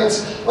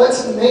experience,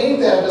 let's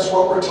name that as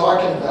what we're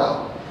talking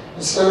about,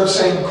 instead of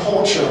saying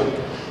culture.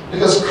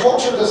 Because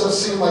culture doesn't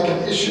seem like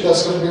an issue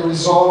that's going to be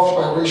resolved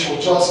by racial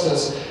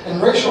justice,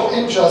 and racial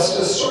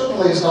injustice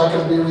certainly is not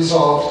going to be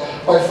resolved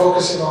by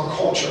focusing on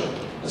culture.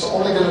 It's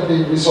only going to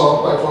be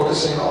resolved by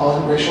focusing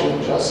on racial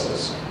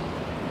injustice.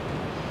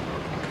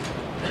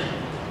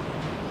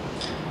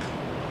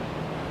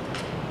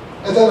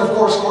 And then, of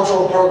course,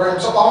 cultural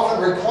programs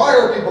often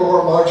require people who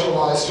are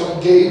marginalized to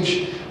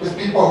engage with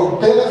people who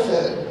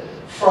benefit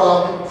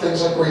from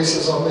things like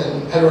racism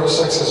and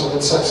heterosexism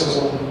and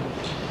sexism,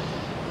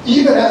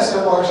 even as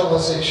their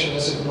marginalization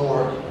is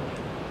ignored.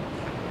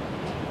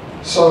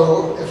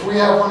 So if we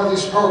have one of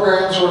these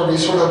programs where we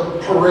sort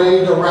of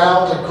parade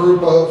around a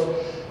group of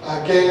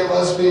gay,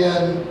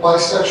 lesbian,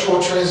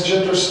 bisexual,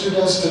 transgender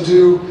students to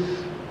do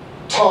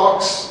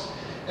talks,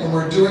 and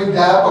we're doing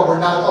that, but we're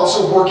not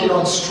also working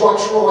on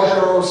structural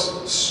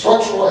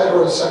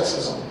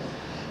heterosexism,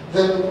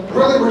 then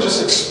really we're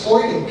just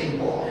exploiting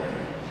people.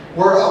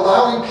 We're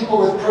allowing people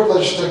with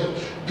privilege to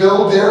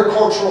build their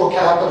cultural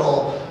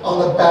capital on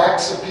the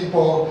backs of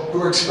people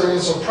who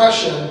experience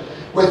oppression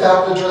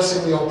without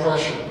addressing the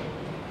oppression.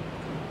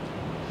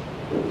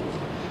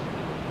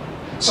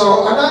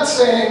 So I'm not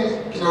saying,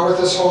 with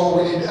this whole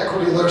we need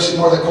equity, literacy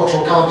more than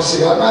cultural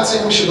competency, I'm not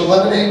saying we should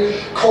eliminate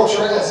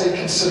culture as a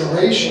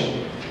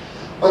consideration,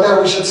 but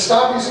that we should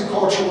stop using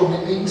culture when we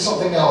mean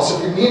something else.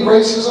 If we mean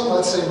racism,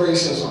 let's say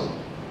racism.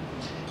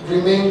 If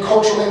we mean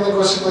culturally and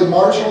linguistically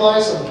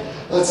marginalized, then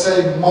let's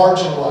say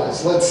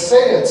marginalized. Let's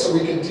say it so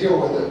we can deal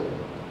with it.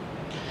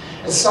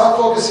 And stop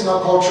focusing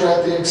on culture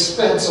at the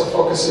expense of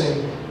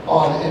focusing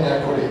on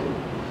inequity.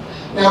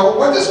 Now,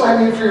 what this might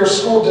mean for your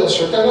school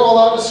district, I know a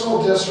lot of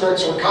school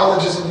districts or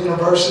colleges and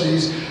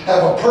universities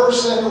have a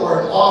person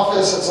or an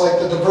office that's like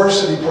the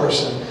diversity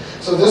person.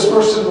 So this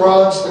person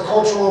runs the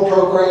cultural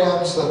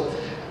programs, the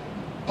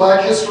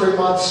Black History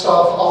Month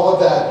stuff, all of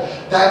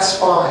that. That's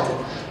fine.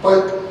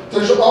 But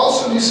there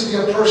also needs to be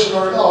a person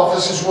or an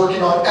office who's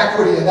working on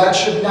equity, and that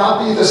should not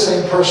be the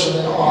same person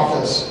in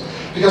office.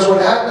 Because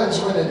what happens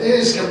when it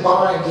is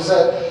combined is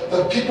that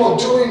the people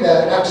doing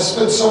that have to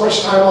spend so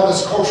much time on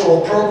this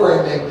cultural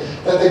programming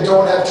that they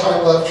don't have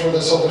time left for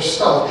this other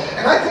stuff.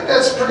 And I think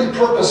that's pretty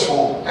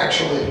purposeful,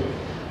 actually.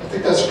 I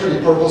think that's pretty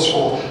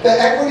purposeful. The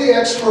equity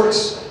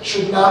experts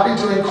should not be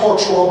doing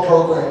cultural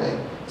programming.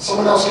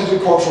 Someone else can do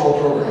cultural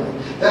programming.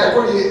 The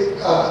equity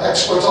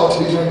experts ought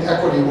to be doing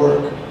equity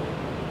work.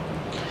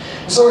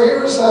 So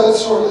here's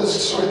this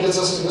sort of gets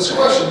us to this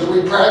question. Do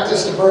we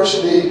practice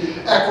diversity,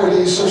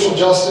 equity, social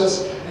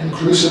justice,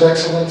 inclusive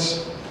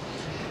excellence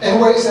in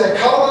ways that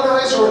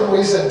colonize or in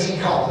ways that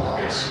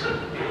decolonize?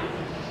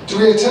 Do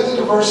we attend to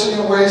diversity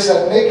in ways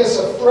that make us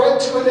a threat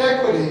to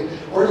inequity,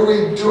 or do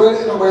we do it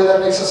in a way that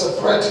makes us a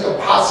threat to the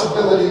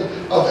possibility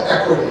of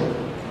equity?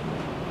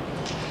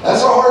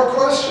 That's a hard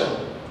question,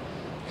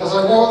 because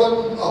I know that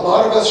a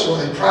lot of us are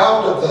really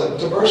proud of the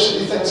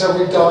diversity things that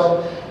we've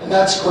done, and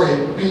that's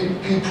great.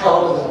 Be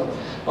proud of them.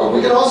 But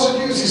we can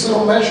also use these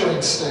little measuring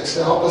sticks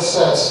to help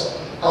assess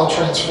how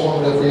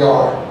transformative we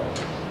are.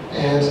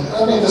 And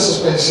I mean, this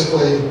is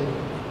basically,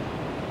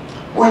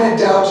 when in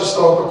doubt, just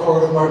throw up a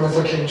quote of Martin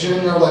Luther King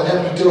Jr., let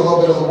him do a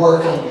little bit of the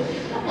work.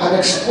 I'm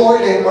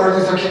exploiting Martin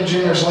Luther King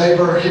Jr.'s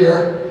labor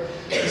here,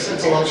 his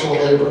intellectual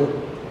labor.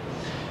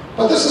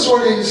 But this is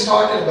what he's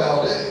talking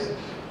about.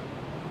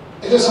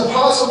 It is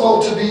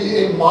impossible to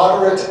be a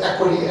moderate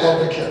equity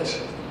advocate.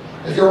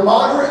 If you're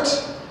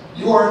moderate,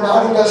 you are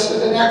not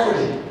invested in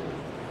equity.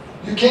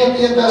 You can't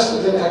be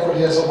invested in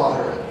equity as a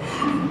moderate.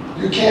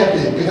 You can't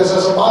be, because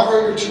as a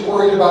moderate, you're too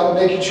worried about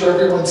making sure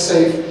everyone's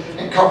safe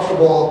and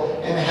comfortable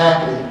and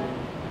happy.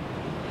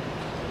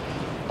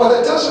 But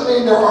it doesn't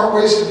mean there aren't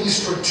ways to be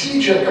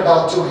strategic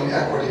about doing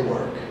equity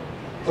work.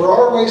 There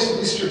are ways to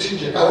be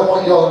strategic. I don't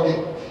want you all to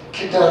get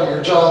kicked out of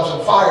your jobs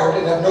and fired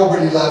and have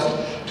nobody left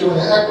doing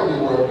the equity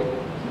work.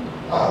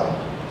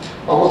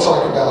 But we'll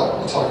talk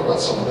about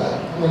some of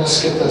that. I'm going to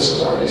skip this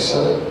because I already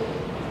said it.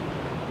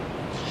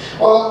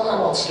 Well, I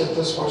won't skip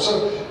this part.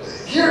 So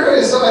here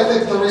is, I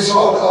think, the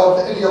result of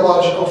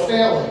ideological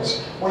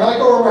failings. When I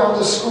go around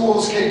to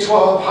schools,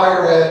 K-12,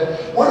 higher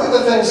ed, one of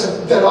the things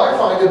that I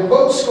find in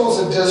most schools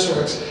and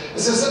districts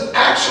is it's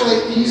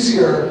actually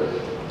easier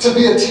to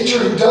be a teacher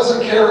who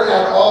doesn't care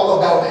at all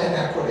about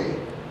inequity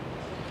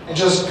and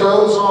just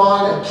goes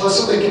on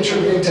implicitly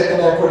contributing to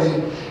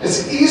inequity.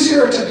 It's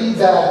easier to be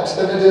that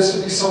than it is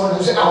to be someone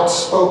who's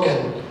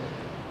outspoken.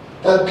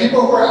 That people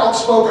who are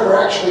outspoken are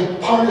actually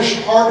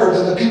punished harder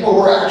than the people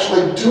who are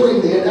actually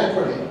doing the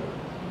inequity.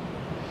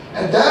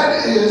 And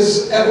that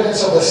is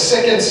evidence of a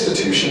sick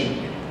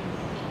institution.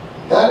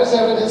 That is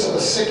evidence of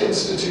a sick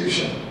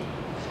institution.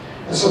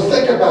 And so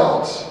think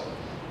about,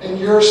 in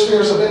your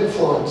spheres of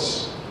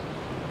influence,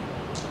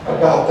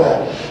 about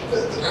that.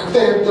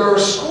 There are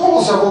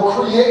schools that will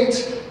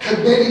create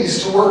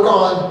committees to work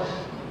on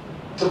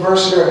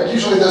diversity.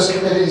 Usually those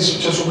committees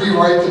just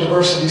rewrite the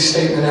diversity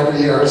statement every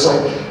year. It's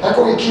like, how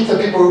can we keep the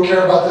people who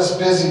care about this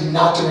busy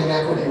not doing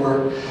equity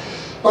work?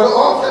 But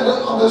often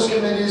on those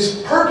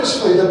committees,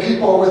 purposefully, the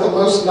people with the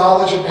most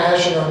knowledge and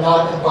passion are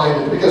not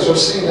invited because they're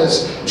seen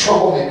as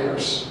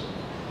troublemakers.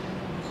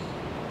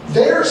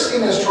 They're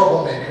seen as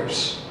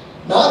troublemakers.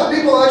 Not the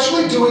people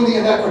actually doing the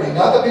inequity,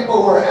 not the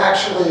people who are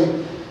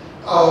actually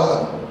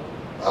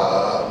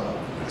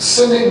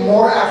sending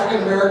more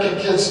African American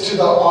kids to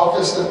the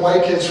office than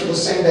white kids for the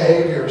same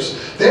behaviors.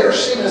 They're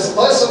seen as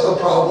less of the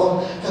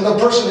problem than the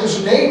person who's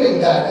naming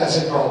that as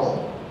a problem.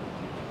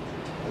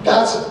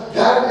 That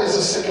is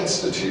a sick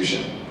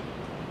institution.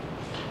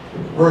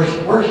 We're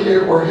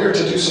here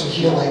to do some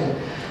healing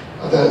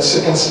of that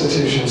sick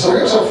institution. So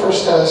here's our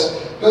first test,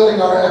 building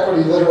our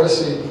equity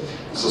literacy.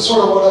 This is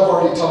sort of what I've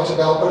already talked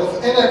about, but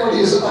if inequity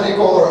is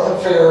unequal or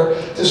unfair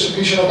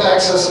distribution of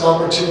access and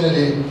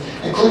opportunity,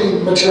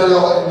 including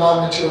material and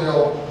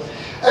non-material,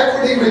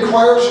 equity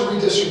requires a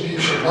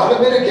redistribution, not a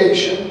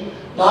mitigation,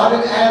 not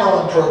an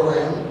add-on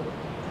program,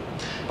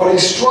 but a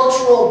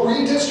structural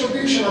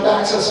redistribution of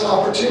access and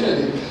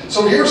opportunity.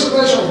 So here's the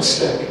measuring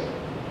stick.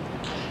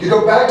 You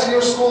go back to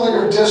your school or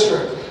your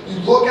district, you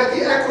look at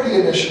the equity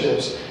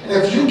initiatives, and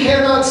if you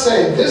cannot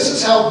say, this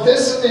is how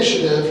this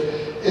initiative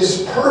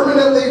is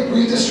permanently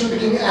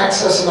redistributing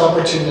access and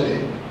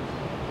opportunity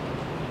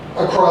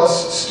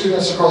across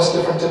students, across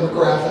different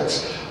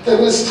demographics,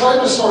 then it's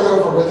time to start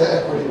over with the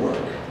equity work.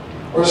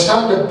 Or it's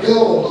time to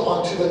build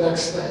onto the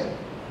next thing.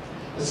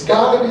 It's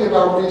got to be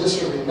about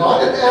redistributing,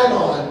 not an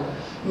add-on,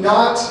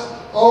 not,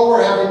 oh,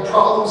 we're having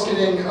problems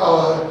getting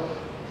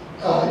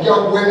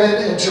young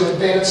women into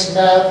advanced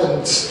math and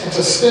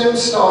into STEM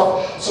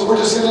stuff, so we're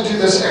just going to do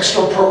this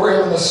extra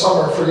program in the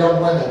summer for young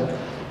women.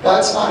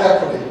 That's not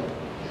equity.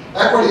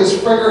 Equity is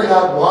figuring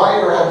out why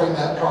you're having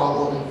that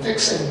problem and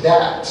fixing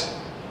that.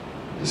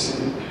 You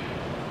see,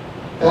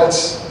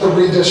 that's the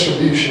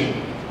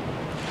redistribution.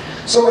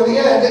 So in the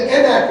end,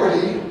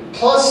 inequity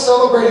plus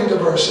celebrating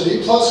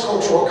diversity plus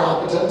cultural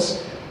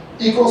competence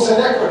equals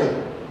inequity.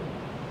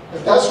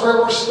 If that's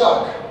where we're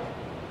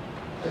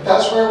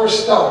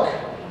stuck,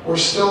 we're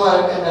still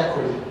at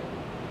inequity.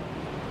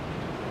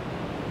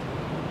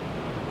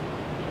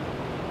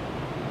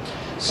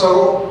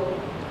 So,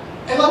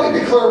 and let me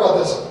be clear about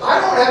this.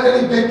 I don't have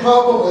any big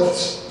problem with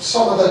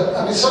some of the,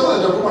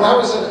 when I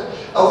was in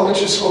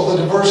elementary school, the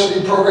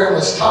diversity program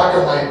was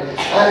taco night.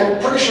 I'm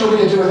pretty sure we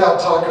could do without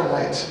taco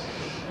night.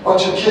 A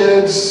bunch of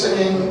kids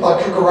singing La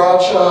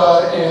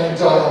Cucaracha, and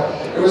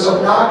it was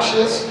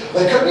obnoxious.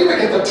 They couldn't even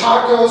get the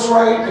tacos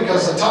right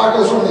because the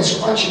tacos were in these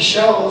crunchy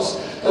shells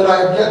that I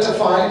have yet to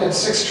find in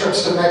 6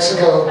 trips to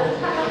Mexico.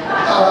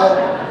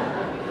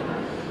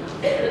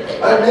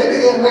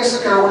 Maybe in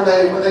Mexico, when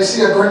they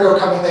see a gringo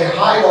coming, they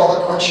hide all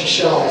the crunchy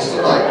shells.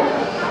 They're like,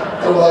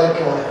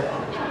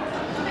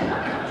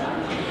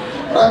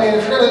 I mean,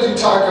 if you're going to do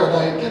taco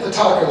night, get the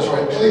tacos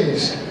right,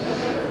 please.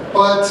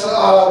 But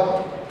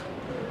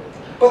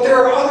there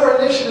are other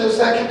initiatives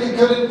that can be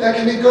good. That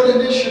can be good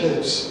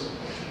initiatives.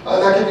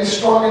 That can be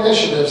strong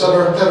initiatives that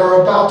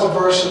are about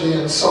diversity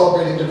and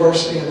celebrating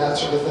diversity and that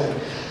sort of thing.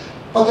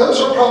 But those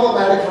are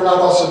problematic if we're not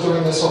also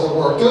doing this other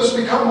work. Those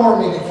become more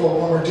meaningful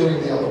when we're doing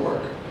the other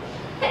work.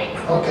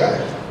 Okay.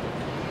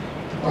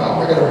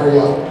 Well, I gotta hurry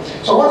up.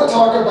 So I want to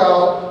talk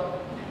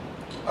about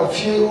a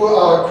few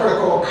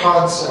critical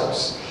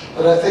concepts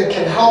that I think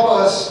can help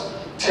us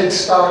take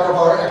stock of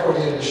our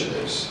equity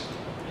initiatives.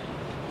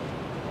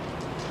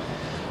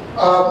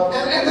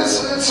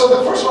 So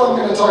the first one I'm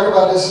going to talk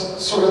about is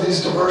sort of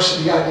these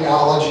diversity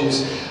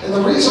ideologies. And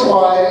the reason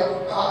why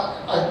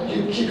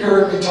you keep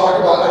hearing me talk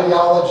about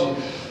ideology,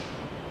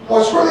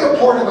 what's really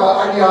important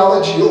about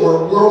ideology or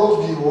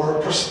worldview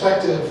or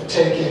perspective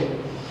taking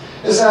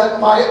is that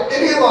my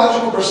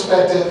ideological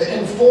perspective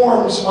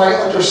informs my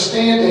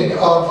understanding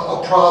of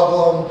a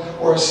problem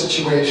or a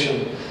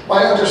situation.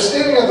 My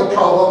understanding of the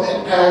problem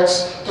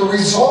impacts the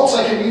results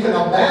I can even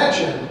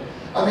imagine.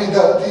 I mean,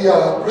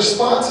 the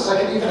responses I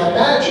can even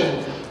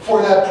imagine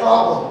for that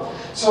problem.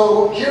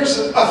 So here's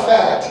a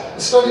fact. A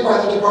study by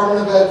the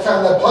Department of Ed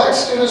found that black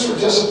students were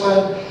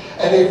disciplined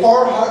at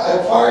far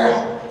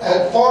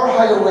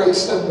higher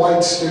rates than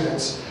white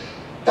students.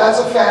 That's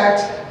a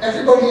fact.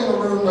 Everybody in the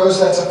room knows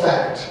that's a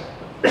fact.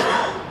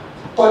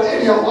 But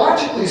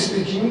ideologically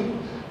speaking,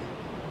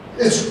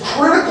 it's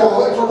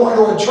critical if we're going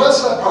to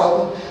address that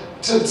problem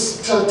to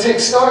take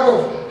stock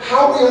of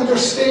how we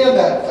understand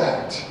that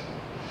fact.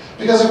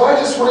 Because if I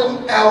just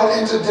went out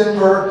into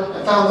Denver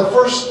and found the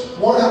first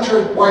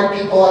 100 white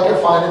people I could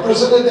find and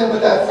presented them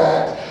with that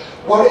fact,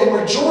 what a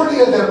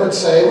majority of them would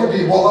say would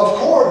be, well, of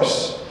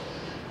course,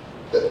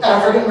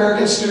 African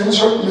American students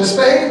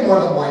misbehave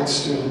more than white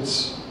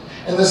students.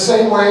 In the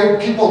same way,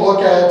 people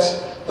look at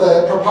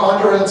the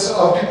preponderance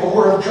of people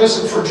who are in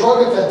prison for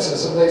drug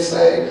offenses and they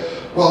say,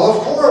 well,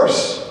 of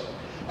course,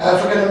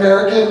 African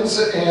Americans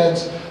and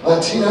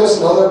Latinos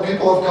and other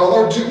people of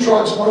color do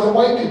drugs more than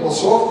white people,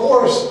 so of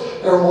course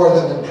there are more of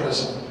them in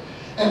prison.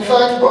 In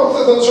fact, both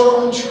of those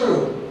are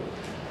untrue.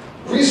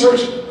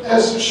 Research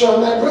has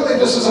shown that really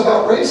this is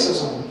about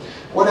racism.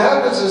 What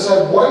happens is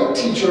that white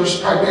teachers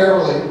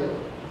primarily,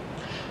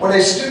 when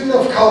a student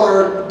of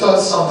color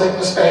does something,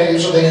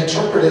 misbehaves, or they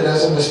interpret it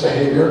as a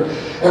misbehavior,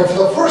 and for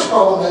the first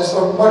problem is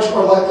they're much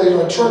more likely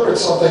to interpret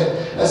something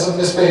as a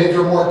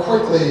misbehavior more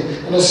quickly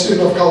in a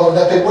student of color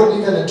that they wouldn't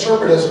even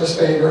interpret as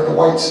misbehavior in a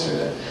white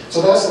student.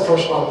 So that's the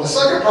first problem. The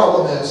second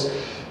problem is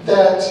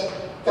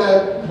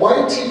that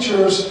white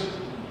teachers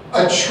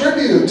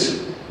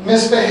attribute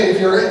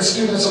misbehavior in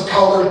students of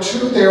color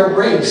to their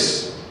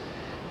race.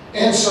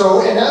 And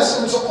so, in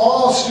essence,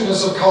 all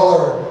students of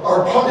color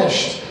are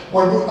punished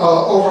when,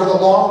 over the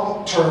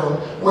long term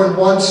when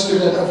one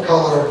student of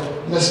color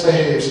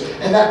misbehaves.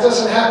 And that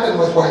doesn't happen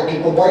with white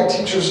people. White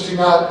teachers do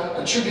not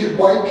attribute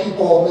white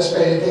people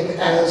misbehaving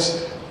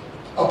as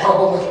a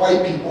problem with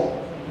white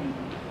people.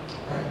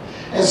 Right?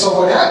 And so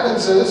what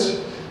happens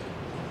is,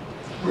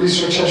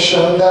 research has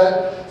shown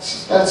that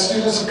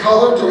students of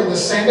color doing the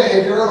same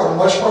behavior are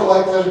much more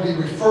likely to be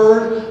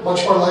referred,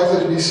 much more likely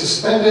to be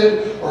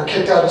suspended or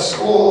kicked out of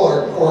school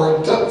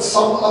or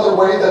some other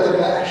way that they're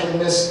going to actually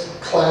miss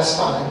class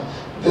time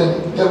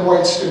than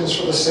white students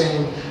for the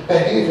same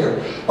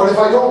behavior. But if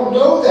I don't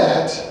know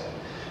that,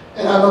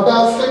 and I'm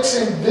about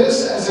fixing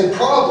this as a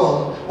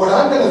problem, what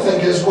I'm going to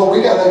think is, well,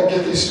 we got to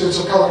get these students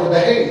of color to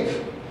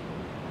behave.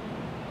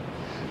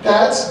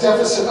 That's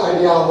deficit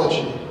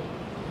ideology.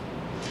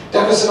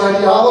 Deficit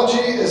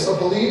ideology is the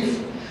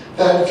belief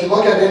that if you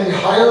look at any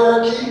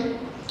hierarchy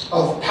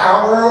of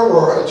power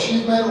or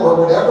achievement or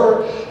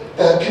whatever,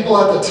 that people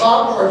at the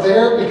top are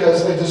there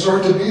because they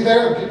deserve to be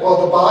there, and people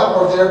at the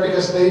bottom are there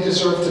because they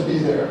deserve to be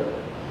there.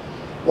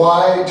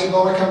 Why do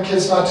low-income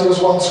kids not do as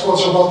well in school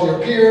as their wealthier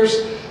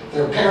peers?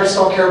 Their parents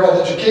don't care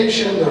about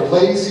education, they're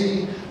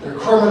lazy, they're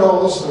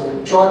criminals,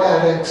 they're drug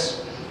addicts.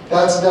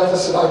 That's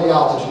deficit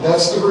ideology.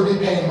 That's the Ruby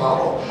Payne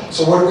model.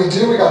 So what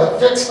do? We got to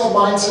fix the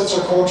mindsets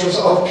or cultures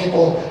of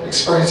people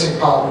experiencing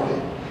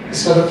poverty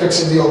instead of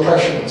fixing the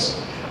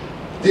oppressions.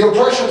 The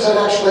oppressions that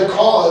actually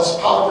caused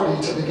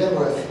poverty to begin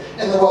with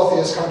in the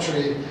wealthiest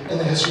country in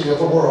the history of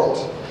the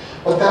world.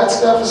 But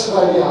that's deficit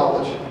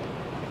ideology.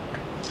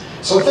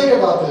 So think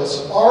about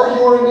this. Are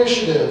your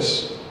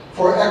initiatives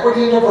for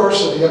equity and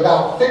diversity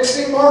about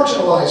fixing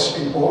marginalized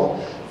people,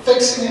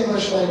 fixing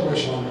English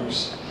language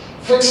learners,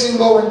 fixing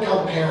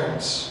low-income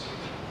parents?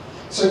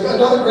 So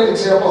another great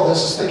example of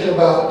this is thinking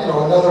about,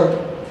 another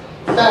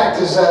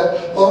fact is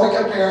that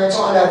low-income parents,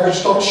 on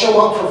average, don't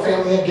show up for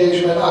family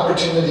engagement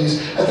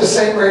opportunities at the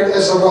same rate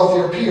as their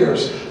wealthier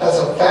peers. That's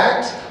a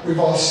fact. We've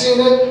all seen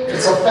it.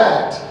 It's a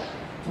fact.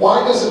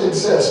 Why does it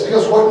exist?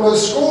 Because what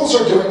most schools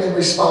are doing in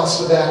response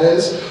to that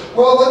is,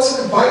 well,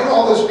 let's invite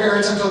all those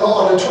parents into the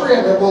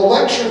auditorium and we'll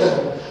lecture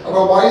them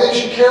about why they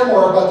should care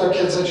more about their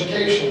kids'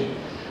 education.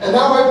 And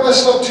now I've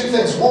messed up two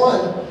things.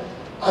 One,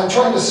 I'm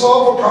trying to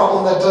solve a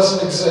problem that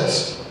doesn't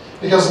exist.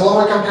 Because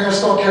low-income parents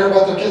don't care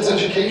about their kids'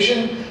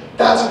 education,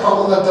 that's a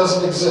problem that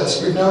doesn't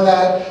exist. We've known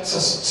that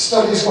since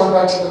studies going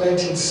back to the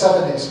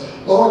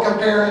 1970s. Low-income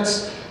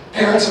parents,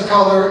 parents of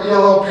color,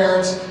 ELO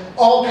parents,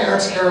 all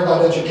parents care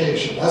about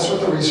education. That's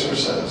what the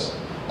research says.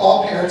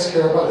 All parents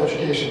care about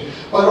education.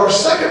 But our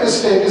second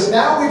mistake is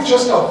now we've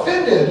just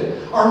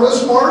offended our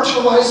most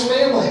marginalized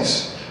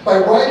families by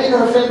wagging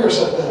our fingers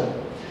at them.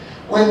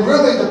 When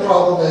really the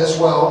problem is,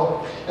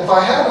 well, if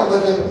I had a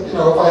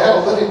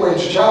living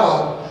wage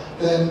job,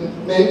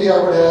 then maybe I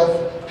would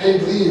have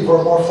paid leave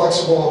or a more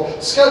flexible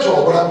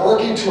schedule, but I'm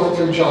working 2 and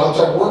 3 jobs.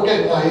 I work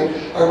at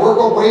night. I work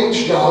a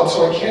wage job,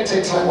 so I can't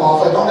take time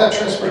off. I don't have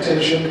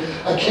transportation.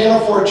 I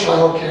can't afford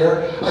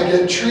childcare. I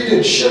get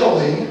treated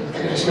shittily. I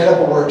think I just made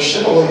up a word,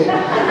 shittily.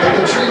 I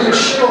get treated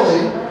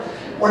shittily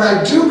when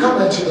I do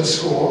come into the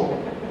school.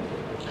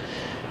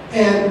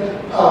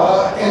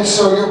 And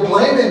so you're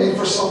blaming me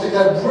for something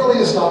that really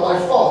is not my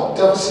fault.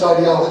 Deficit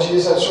ideology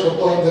is that sort of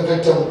blame the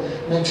victim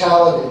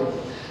mentality.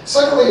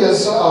 Secondly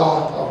is,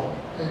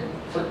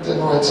 didn't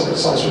know I had something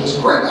besides for this,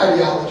 grit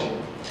ideology.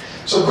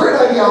 So grit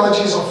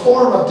ideology is a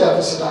form of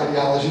deficit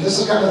ideology. This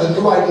is kind of the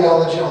new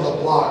ideology on the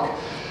block.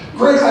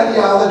 Grit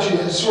ideology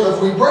is sort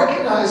of, we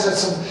recognize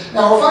that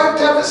now if I have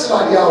deficit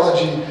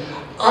ideology,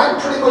 I'm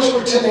pretty much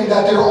pretending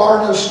that there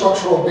are no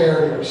structural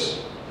barriers.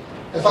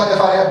 If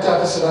I have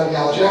deficit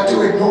ideology, I have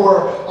to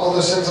ignore all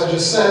those things I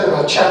just said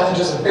about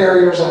challenges and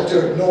barriers. I have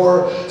to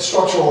ignore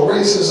structural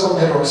racism,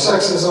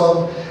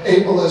 heterosexism,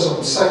 ableism,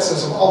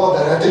 sexism, all of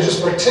that. I have to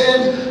just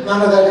pretend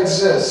none of that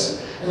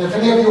exists. And if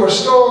any of you are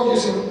still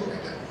using,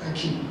 I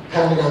keep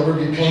pounding on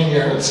Ruby Payne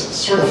here, it's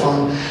sort of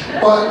fun.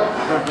 But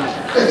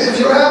if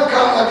you have a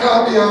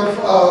copy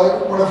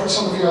of, whatever,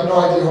 some of you have no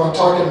idea who I'm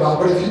talking about,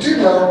 but if you do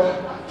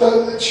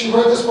know, she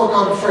wrote this book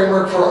called A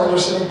Framework for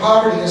Understanding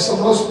Poverty. It's the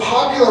most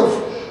popular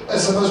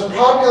as the most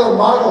popular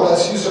model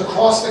that's used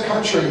across the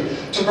country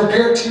to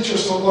prepare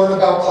teachers to learn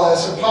about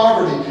class and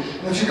poverty.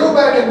 And if you go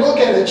back and look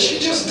at it, she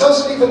just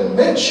doesn't even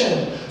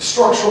mention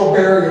structural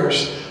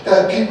barriers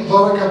that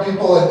low-income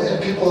people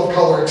and people of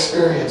color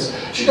experience.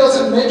 She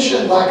doesn't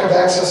mention lack of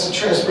access to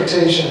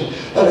transportation,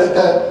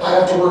 that I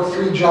have to work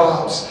 3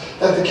 jobs,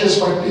 that the kids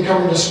might be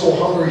coming to school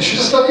hungry. She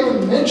just doesn't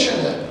even mention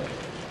it.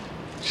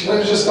 She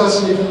just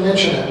doesn't even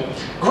mention it.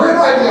 Grit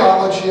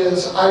ideology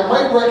is, I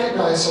might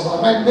recognize some,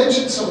 I might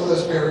mention some of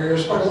those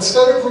barriers, but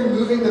instead of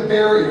removing the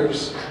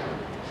barriers,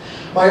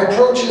 my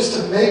approach is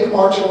to make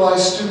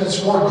marginalized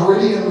students more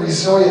gritty and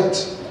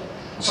resilient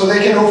so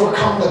they can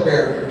overcome the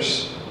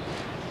barriers.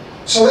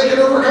 So they can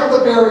overcome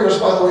the barriers,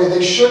 by the way,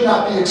 they should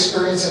not be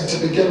experiencing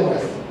to begin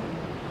with.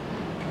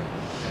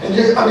 And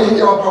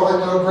you all probably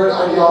know grit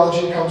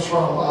ideology comes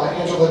from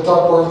Angela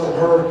Duckworth and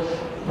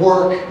her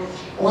work.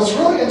 And what's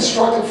really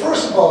instructive,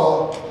 first of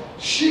all,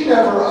 she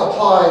never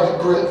applied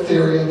grit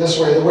theory in this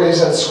way, the ways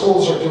that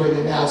schools are doing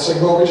it now,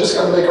 saying, well, we just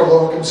got to make our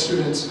low-income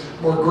students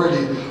more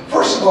gritty.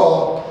 First of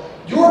all,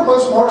 your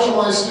most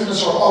marginalized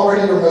students are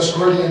already your most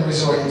gritty and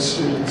resilient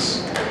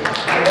students.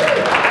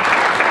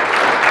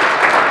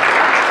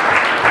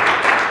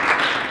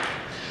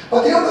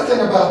 But the other thing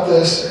about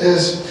this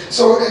is, I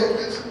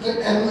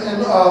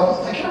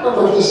can't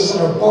remember if this is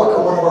in her book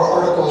or one of our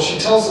articles, she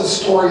tells this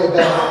story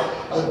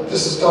about,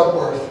 this is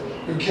Duckworth,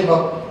 who came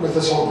up with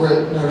this whole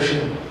grit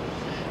notion.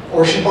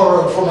 Or she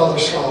borrowed from other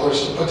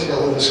scholars to put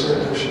together this grit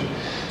notion.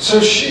 So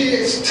she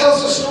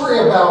tells a story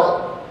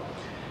about,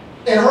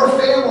 in her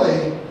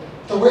family,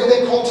 the way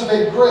they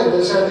cultivate grit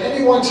is at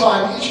any one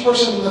time, each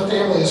person in the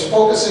family is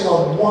focusing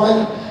on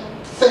one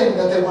thing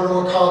that they want to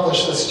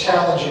accomplish that's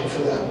challenging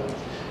for them.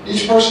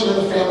 Each person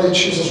in the family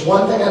chooses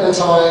one thing at a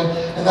time,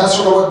 and that's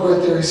sort of what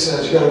grit theory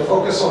says. You got to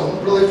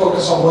really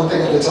focus on one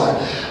thing at a time.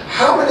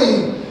 How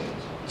many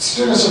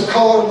students of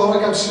color,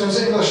 low-income students,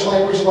 English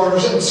language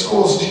learners in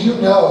schools do you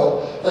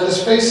know that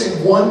is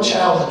facing one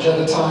challenge at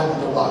a time in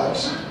their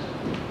lives?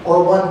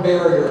 Or one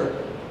barrier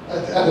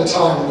at a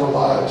time in their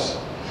lives?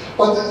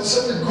 But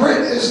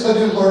grit is the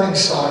new learning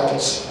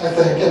styles, I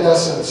think, in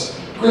essence.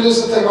 Grit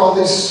is the thing all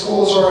these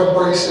schools are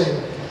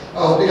embracing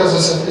because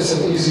it's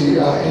an easy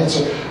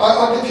answer.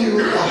 I'll give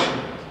you,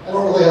 I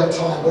don't really have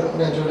time, but I'm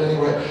going to do it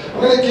anyway.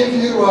 I'm going to give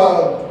you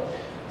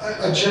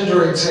a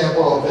gender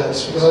example of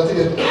this because I think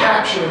it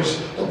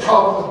captures the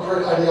problem with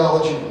grit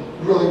ideology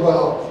really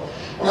well.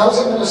 When I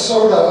was in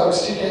Minnesota, I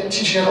was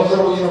teaching at a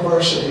little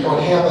university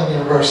called Hamlin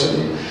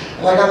University,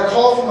 and I got a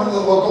call from one of the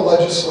local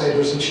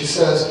legislators, and she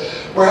says,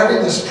 we're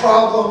having this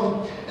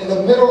problem in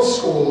the middle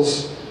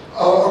schools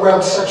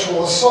around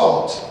sexual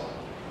assault.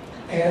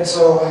 And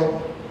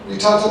so we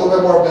talked a little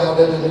bit more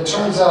about it, and it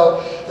turns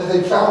out that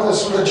they found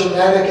this sort of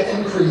dramatic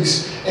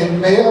increase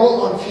in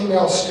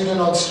male-on-female,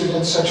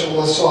 student-on-student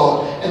sexual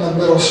assault in the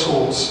middle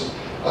schools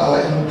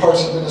in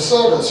parts of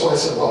Minnesota. So I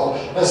said, well,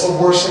 that's the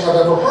worst thing I've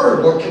ever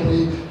heard. What can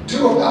we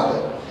do about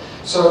it?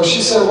 So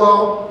she said,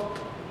 well,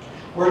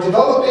 we're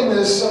developing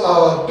this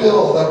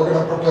bill that we're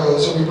going to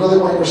propose, and we really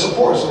want your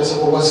support. So I said,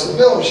 well, what's the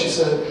bill? She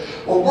said,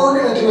 what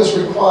we're going to do is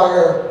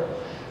require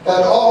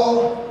that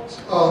all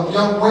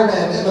young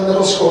women in the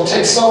middle school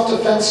take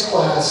self-defense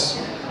class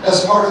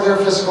as part of their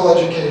physical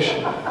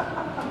education.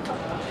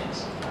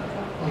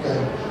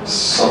 Okay.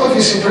 Some of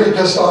you seem pretty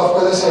pissed off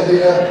by this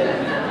idea.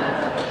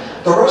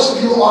 The rest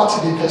of you ought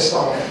to be pissed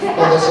off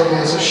by this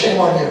idea, so shame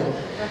on you.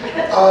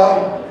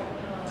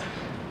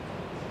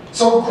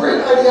 So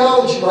grit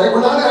ideology, right?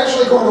 We're not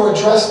actually going to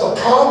address the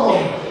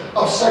problem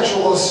of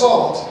sexual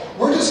assault.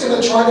 We're just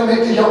going to try to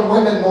make the young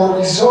women more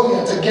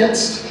resilient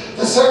against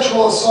the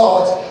sexual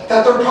assault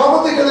that they're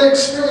probably going to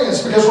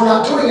experience because we're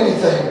not doing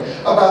anything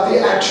about the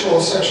actual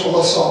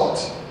sexual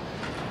assault.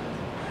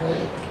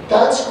 Right?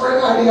 That's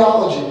grit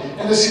ideology.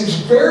 And it seems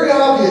very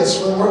obvious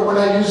when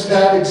I use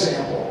that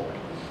example.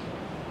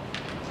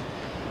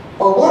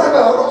 But what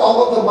about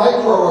all of the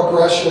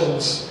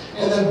microaggressions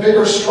and then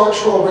bigger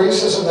structural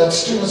racism that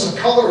students of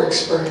color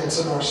experience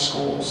in our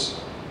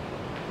schools?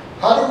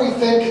 How do we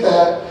think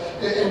that,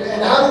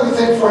 and how do we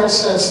think, for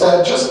instance,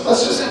 that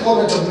let's just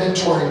implement a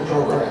mentoring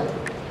program?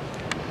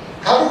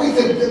 How do we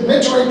think that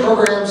mentoring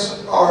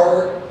programs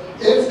are,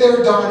 if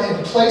they're done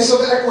in place of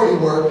equity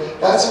work,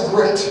 that's a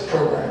grit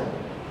program.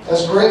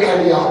 That's grit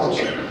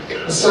ideology.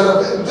 Instead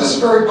of, this is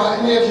very,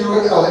 any of you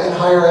in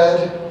higher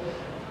ed?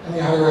 Any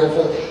higher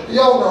ed?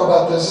 You all know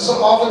about this. This is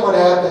often what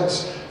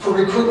happens for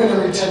recruitment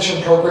and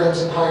retention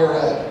programs in higher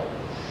ed,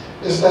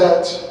 is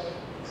that,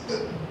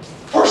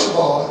 first of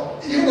all,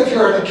 even if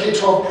you're in a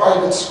K-12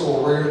 private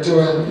school where you're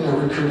doing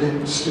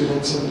recruiting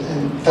students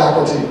and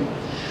faculty,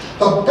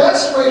 the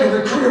best way to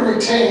recruit and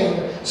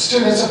retain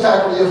students and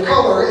faculty of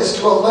color is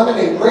to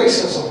eliminate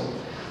racism.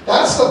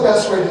 That's the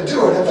best way to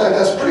do it. In fact,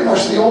 that's pretty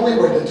much the only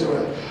way to do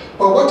it.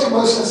 But what do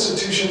most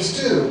institutions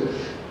do?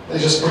 They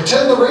just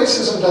pretend the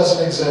racism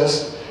doesn't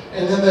exist,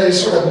 and then they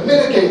sort of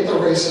mitigate the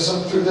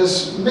racism through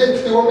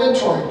a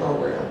mentoring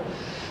program.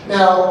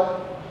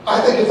 Now, I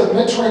think if the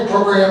mentoring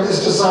program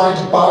is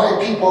designed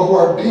by people who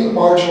are being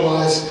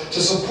marginalized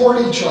to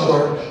support each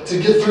other to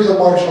get through the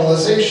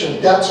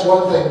marginalization, that's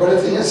one thing. But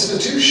if the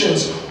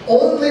institution's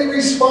only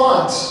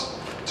response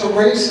to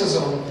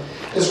racism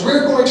is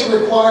we're going to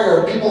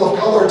require people of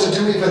color to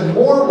do even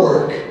more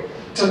work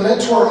to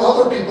mentor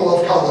other people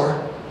of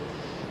color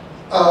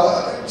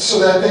so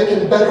that they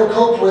can better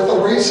cope with the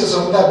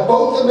racism that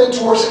both the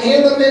mentors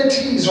and the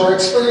mentees are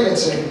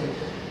experiencing.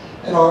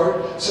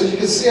 So you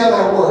can see how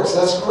that works.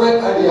 That's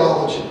grit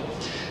ideology.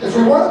 If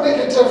we want to make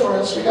a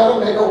difference, we got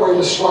to make our way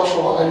to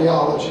structural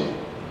ideology.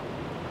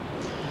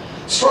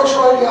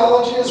 Structural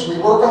ideology is we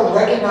work on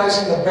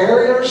recognizing the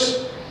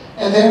barriers,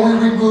 and then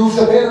we remove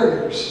the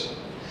barriers.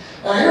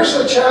 Now here's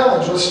the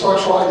challenge with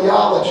structural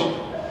ideology,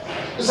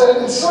 is that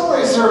in some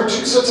ways there are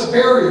two sets of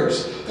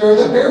barriers. There are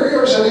the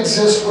barriers that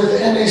exist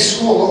within a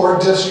school or a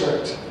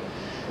district.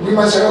 We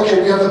might say,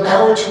 okay, we have the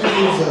power to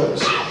remove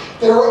those.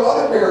 There are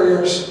other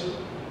barriers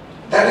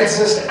that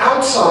exist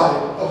outside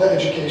of the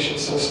education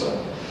system.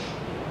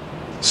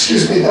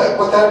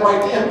 But that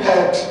might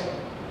impact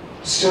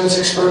students'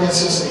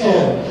 experiences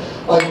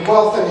in, like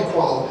wealth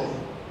inequality,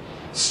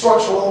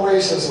 structural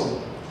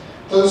racism,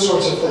 those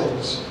sorts of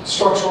things,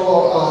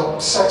 structural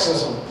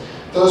sexism,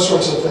 those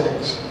sorts of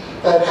things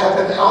that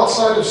happen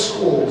outside of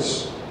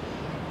schools,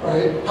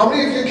 right? How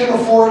many of you can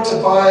afford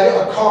to buy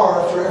a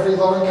car for every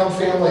low-income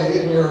family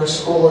in your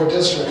school or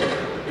district?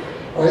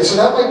 Right? So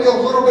that might be a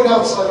little bit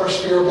outside our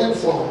sphere of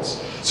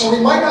influence. So we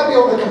might not be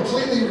able to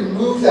completely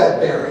remove that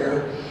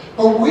barrier,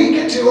 but we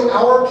can do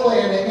our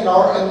planning and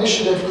our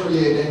initiative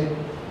creating.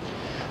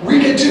 We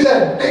can do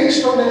that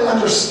based on an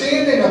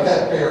understanding of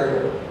that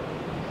barrier.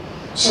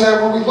 So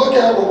that when we look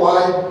at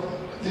why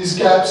these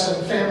gaps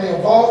in family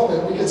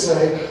involvement, we could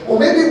say, well,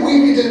 maybe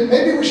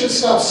we should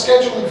stop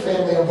scheduling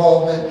family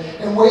involvement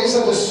in ways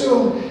that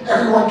assume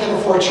everyone can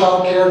afford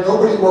childcare,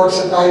 nobody works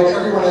at night,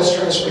 everyone has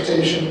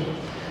transportation,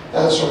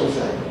 that sort of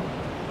thing.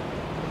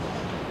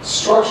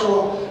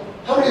 Structural,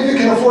 how many of you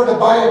can afford to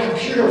buy a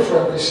computer for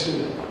every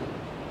student?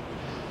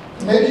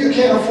 Maybe you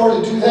can't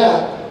afford to do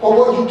that, but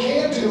what you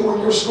can do when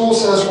your school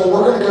says, well,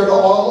 we're going to go to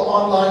all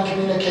online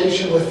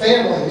communication with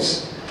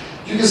families,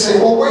 you can say,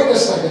 well, wait a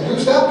second,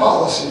 who's that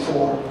policy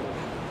for?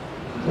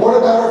 What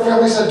about our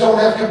families that don't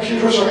have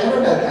computers or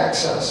internet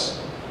access?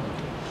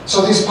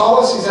 So these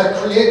policies that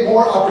create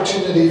more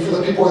opportunity for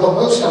the people with the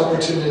most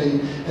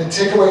opportunity and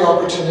take away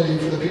opportunity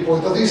for the people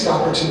with the least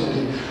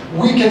opportunity.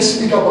 We can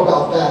speak up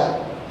about that.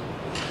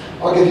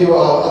 I'll give you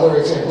other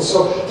examples.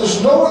 So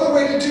there's no other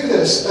way to do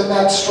this than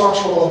that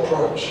structural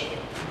approach.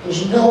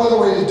 There's no other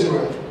way to do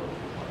it.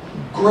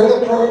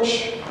 Grid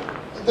approach,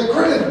 the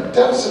grid and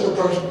deficit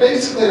approach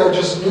basically are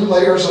just new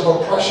layers of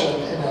oppression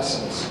in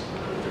essence.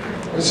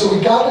 And so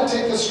we got to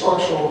take the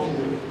structural view.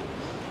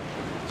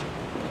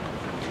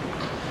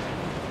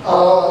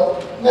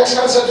 Next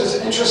concept is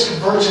interest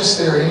convergence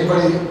theory.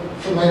 Anybody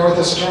familiar with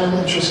this term,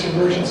 interest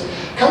convergence?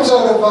 Comes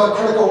out of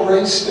critical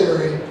race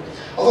theory.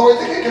 Although I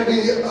think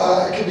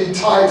it can be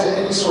tied to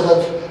any sort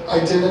of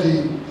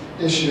identity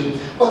issue.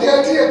 But the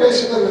idea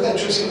basically with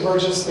interest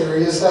convergence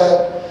theory is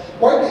that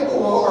white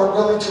people are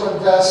willing to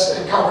invest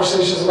in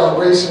conversations about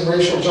race and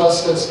racial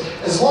justice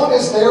as long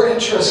as their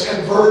interests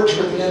converge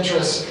with the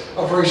interests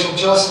of racial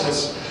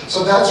justice.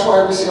 So that's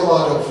why we see a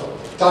lot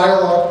of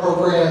dialogue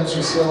programs,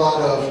 we see a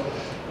lot of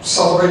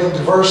celebrating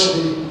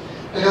diversity,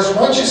 because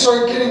once you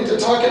start getting to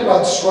talking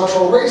about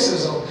structural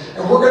racism,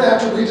 and we're going to have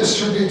to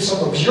redistribute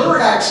some of your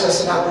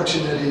access and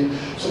opportunity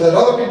so that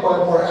other people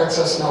have more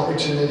access and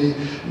opportunity,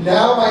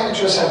 now my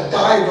interests have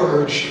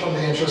diverged from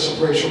the interests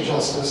of racial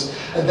justice,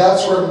 and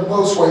that's where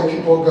most white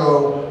people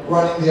go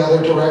running the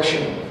other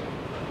direction.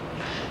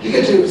 I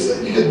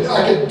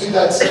could do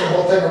that same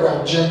whole thing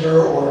around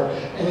gender or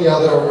any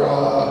other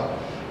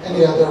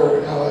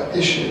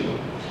issue.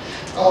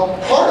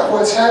 Part of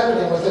what's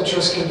happening with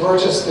interest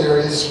convergence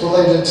theory is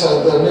related to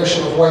the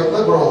notion of white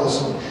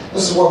liberalism.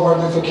 This is what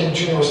Martin Luther King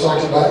Jr. was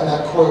talking about in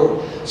that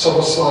quote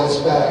several slides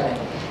back,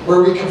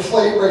 where we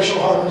conflate racial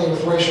harmony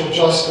with racial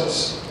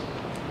justice.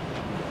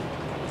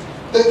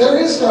 There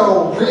is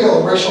no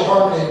real racial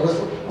harmony.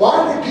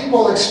 Why would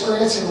people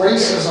experiencing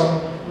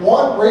racism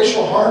want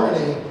racial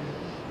harmony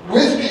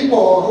with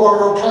people who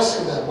are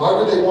oppressing them? Why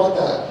would they want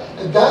that?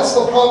 And that's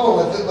the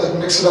problem with like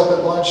Mix It Up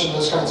at Lunch and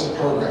those kinds of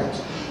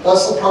programs.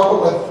 That's the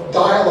problem with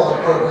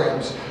dialogue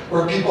programs,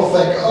 where people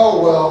think,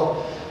 oh,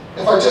 well,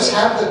 if I just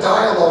have the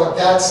dialogue,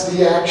 that's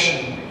the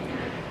action.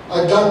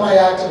 I've done my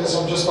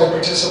activism just by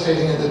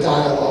participating in the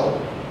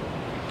dialogue.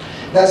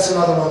 That's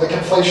another one, the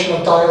conflation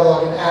of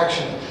dialogue and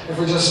action. If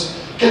we just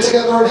get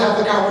together and have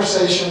the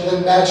conversation,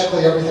 then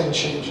magically everything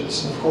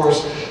changes. And of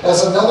course,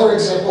 that's another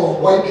example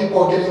of white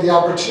people getting the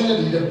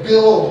opportunity to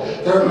build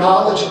their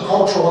knowledge and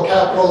cultural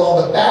capital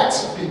on the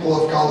backs of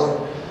people of color,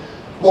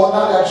 while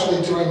not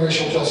actually doing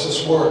racial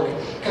justice work.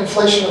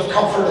 Conflation of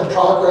comfort and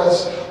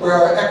progress, where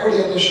our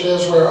equity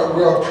initiatives, where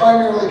we are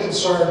primarily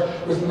concerned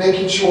with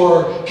making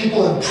sure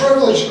people in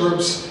privileged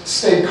groups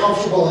stay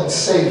comfortable and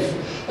safe.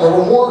 And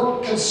we're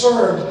more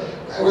concerned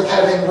with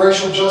having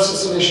racial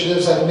justice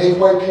initiatives that make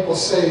white people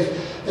safe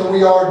than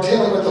we are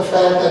dealing with the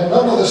fact that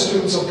none of the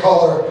students of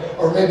color,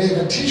 or maybe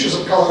even teachers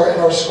of color in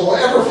our school,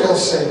 ever feel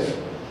safe.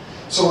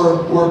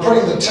 So we're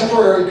putting the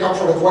temporary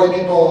comfort of white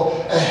people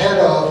ahead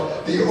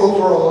of the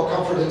overall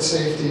comfort and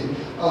safety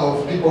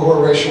of people who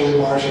are racially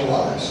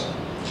marginalized.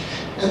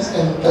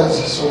 And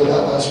that's sort of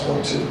that last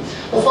point too.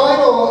 The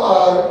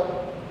final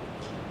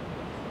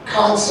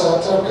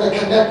concept, and I'm going to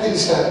connect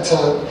these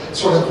to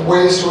sort of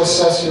ways to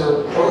assess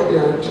your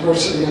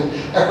diversity and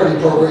equity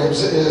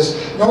programs, is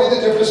knowing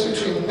the difference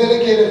between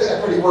mitigated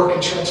equity work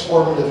and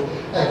transformative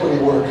equity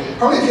work.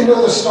 How many of you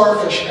know the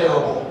starfish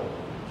parable?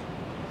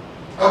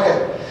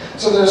 Okay,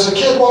 so there's a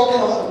kid walking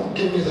on, I'm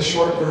giving you the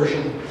short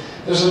version.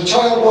 There's a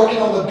child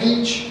walking on the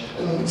beach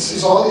and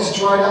sees all these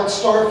dried out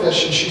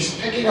starfish, and she's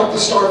picking up the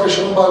starfish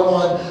one by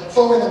one,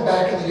 throwing them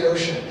back in the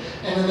ocean.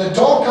 And an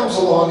adult comes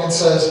along and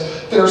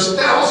says, there's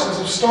thousands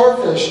of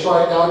starfish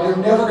dried out, you're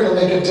never going to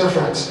make a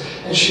difference.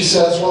 And she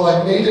says, well,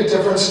 I made a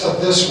difference to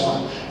this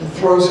one, and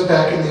throws it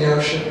back in the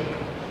ocean.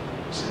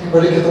 Does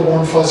anybody get the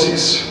warm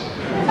fuzzies?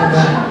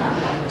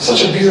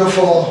 Such a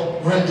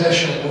beautiful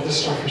rendition of the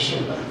starfish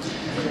story.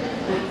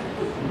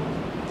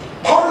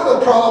 Part of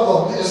the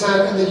problem is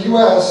that in the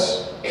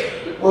US,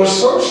 we're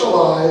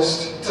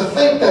socialized to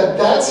think that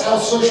that's how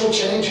social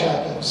change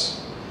happens.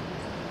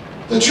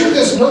 The truth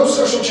is, no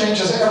social change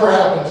has ever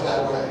happened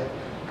that way.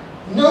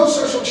 No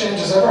social change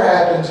has ever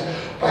happened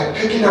by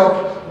picking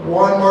up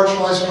one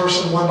marginalized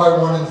person one by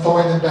one and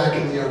throwing them back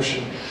in the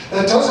ocean.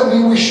 That doesn't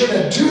mean we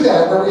shouldn't do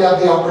that where we have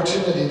the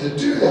opportunity to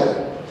do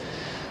that,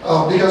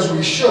 because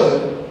we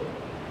should.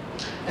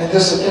 And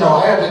this,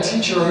 I had a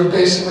teacher who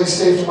basically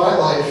saved my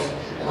life,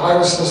 and I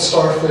was the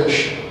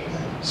starfish.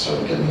 I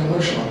started getting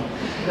emotional.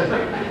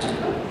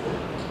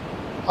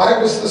 I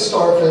was the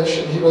starfish,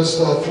 and he was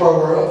the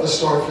thrower of the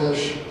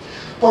starfish.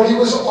 But he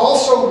was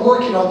also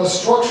working on the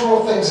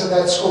structural things in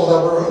that school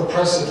that were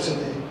oppressive to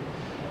me.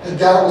 And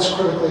that was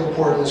critically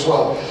important as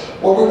well.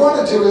 What we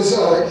want to do is,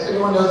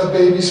 anyone know the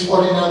babies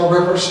floating down the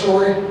river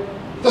story?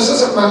 This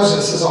isn't Moses,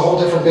 this is a whole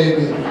different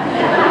baby.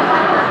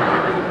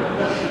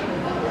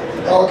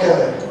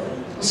 Okay,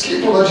 let's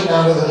keep religion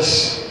out of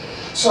this.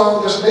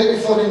 So there's a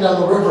baby floating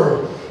down the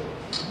river.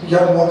 A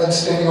young woman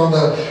standing on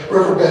the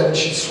riverbed, and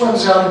she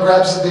swims out and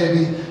grabs the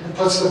baby and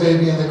puts the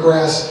baby in the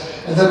grass.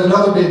 And then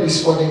another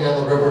baby's floating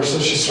down the river. So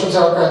she swims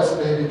out, grabs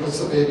the baby, puts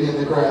the baby in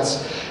the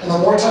grass. And the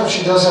more time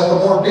she does that, the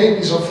more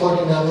babies are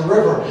floating down the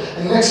river.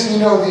 And next thing you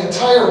know, the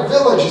entire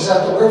village is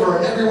at the river,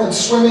 and everyone's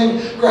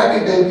swimming,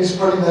 grabbing babies,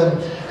 putting them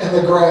in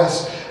the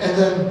grass. And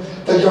then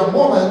the young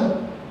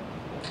woman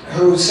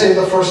who saved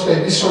the first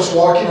baby starts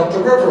walking up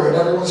the river, and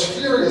everyone's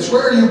furious.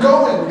 Where are you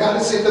going? We got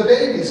to save the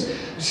babies.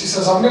 And she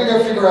says, I'm going to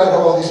go figure out how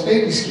all these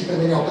babies keep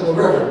ending up in the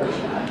river.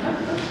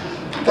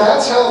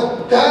 That's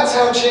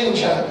how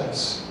change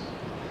happens.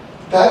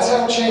 That's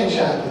how change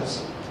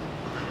happens.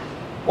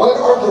 What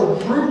are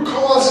the root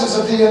causes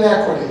of the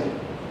inequity?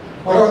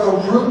 What are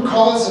the root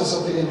causes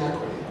of the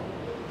inequity?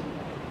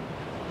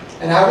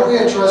 And how do we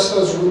address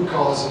those root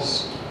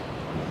causes?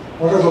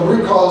 What are the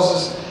root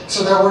causes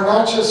so that we're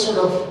not just sort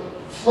of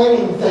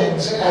flinging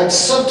things at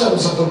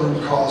symptoms of the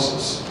root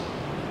causes?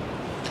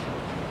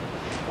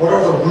 What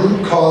are the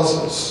root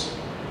causes?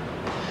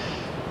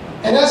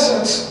 In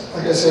essence,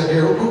 like I said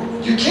here,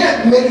 you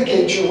can't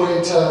mitigate your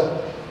way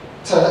to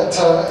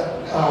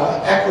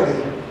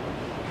equity.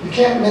 You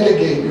can't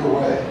mitigate your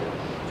way.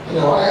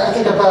 I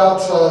think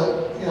about,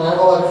 I have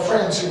a lot of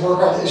friends who work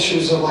on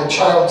issues of like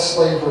child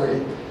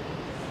slavery.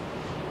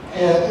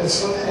 And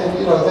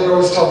they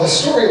always tell the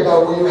story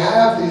about where you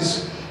have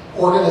these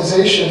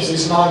organizations,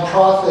 these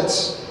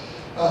nonprofits,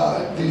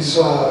 these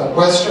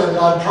Western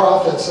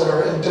nonprofits that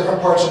are in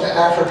different parts of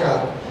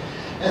Africa.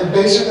 And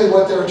basically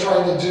what they're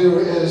trying to do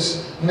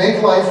is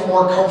make life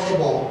more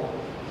comfortable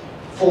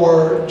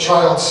for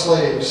child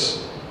slaves.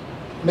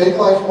 Make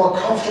life more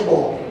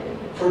comfortable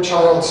for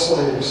child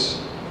slaves.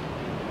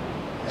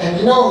 And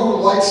you know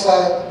who likes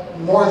that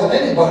more than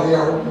anybody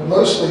are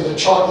mostly the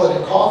chocolate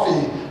and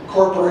coffee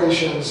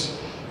corporations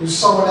who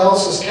someone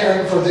else is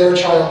caring for their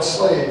child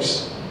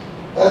slaves.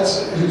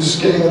 That's who's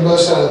getting the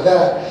most out of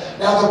that.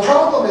 Now the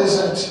problem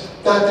isn't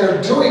that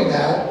they're doing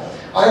that.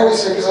 I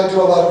always say, because I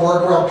do a lot of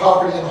work around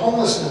poverty and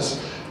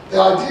homelessness, the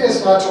idea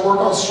is not to work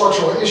on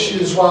structural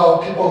issues while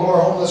people who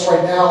are homeless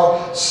right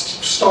now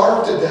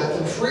starve to death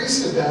and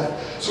freeze to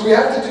death. So we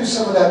have to do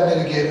some of that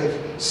mitigative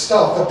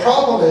stuff. The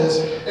problem is,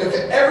 if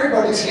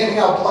everybody's handing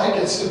out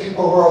blankets to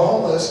people who are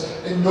homeless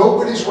and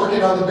nobody's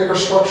working on the bigger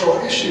structural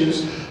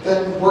issues,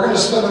 then we're going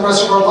to spend the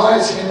rest of our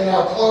lives handing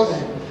out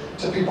clothing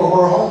to people who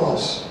are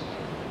homeless.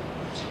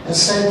 And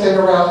same thing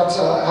around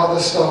how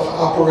this stuff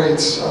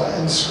operates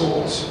in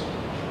schools.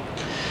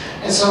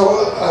 And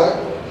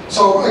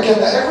so again,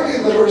 the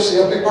equity literacy,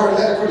 a big part of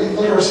the equity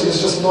literacy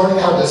is just learning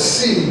how to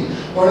see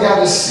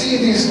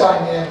these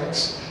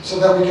dynamics so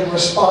that we can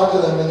respond to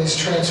them in these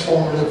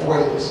transformative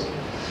ways.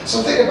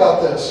 So think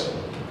about this.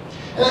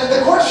 And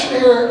the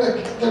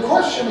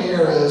question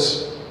here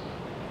is,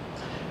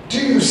 do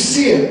you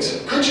see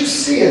it? Could you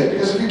see it?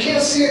 Because if you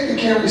can't see it, you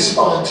can't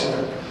respond to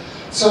it.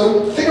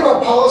 So think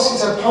about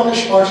policies that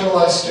punish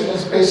marginalized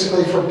students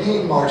basically for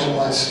being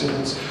marginalized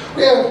students.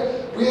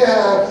 We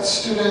have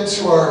students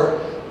who are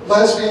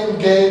lesbian,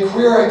 gay,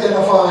 queer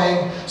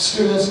identifying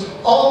students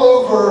all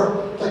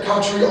over the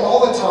country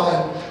all the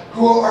time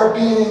who are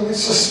being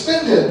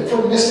suspended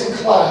for missing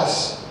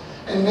class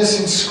and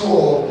missing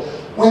school.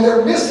 When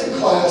they're missing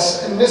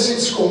class and missing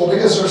school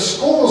because their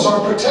schools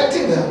aren't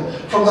protecting them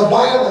from the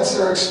violence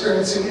they're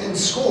experiencing in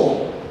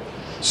school.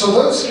 So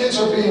those kids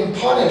are being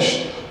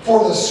punished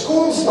for the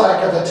school's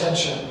lack of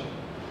attention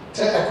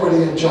to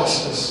equity and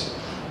justice.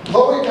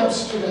 Low-income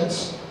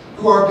students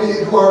who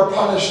are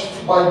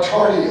punished by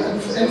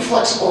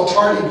inflexible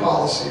tardy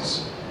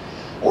policies,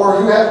 or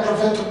who have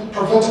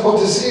preventable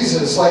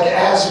diseases like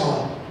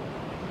asthma,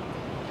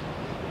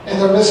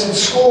 and they're missing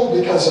school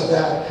because of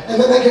that.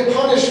 And then they get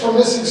punished for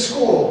missing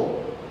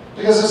school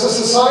because as a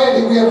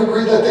society we have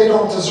agreed that they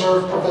don't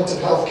deserve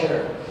preventive health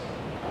care.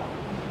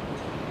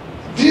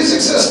 These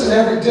exist in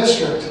every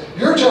district.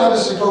 Your job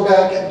is to go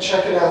back and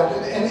check it out.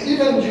 And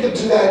even you could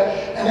do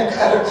that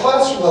at a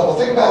classroom level.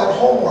 Think about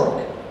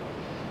homework.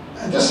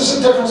 And this is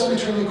the difference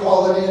between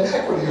equality and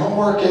equity.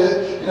 Homework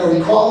is,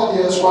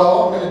 equality is,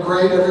 well, I'm going to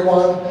grade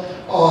everyone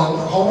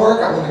on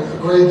homework. I'm going to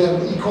grade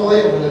them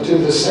equally. I'm going to do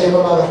the same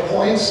amount of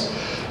points.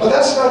 But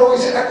that's not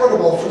always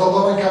equitable for the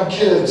low-income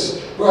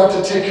kids who have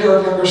to take care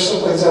of younger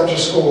siblings after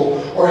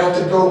school or have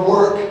to go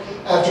work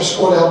after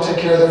school to help take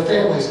care of their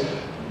families.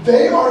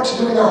 They aren't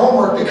doing their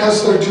homework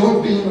because they're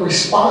being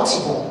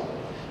responsible,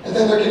 and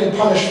then they're getting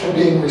punished for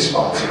being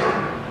responsible.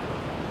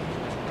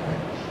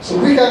 So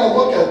we got to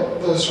look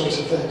at those sorts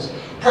of things.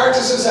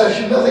 Practices that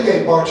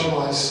humiliate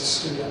marginalized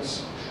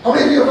students. How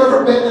many of you have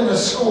ever been in a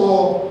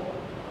school?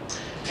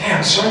 Damn,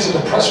 I'm starting to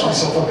depress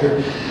myself up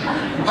here.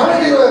 How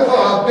many of you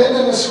have been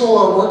in a school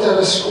or worked at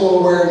a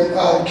school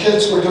where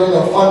kids were doing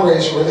a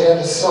fundraiser where they had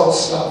to sell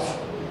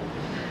stuff?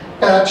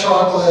 Bad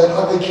chocolate,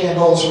 ugly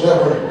candles,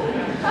 whatever.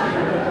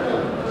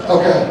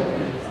 Okay.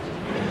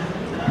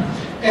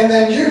 And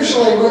then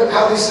usually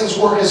how these things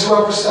work is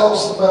whoever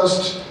sells the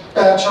most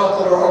bad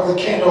chocolate or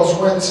ugly candles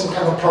wins some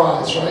kind of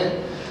prize, right?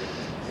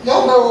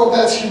 Y'all know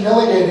that's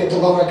humiliating to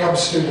low-income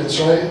students,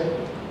 right?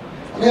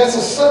 I mean, that's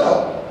a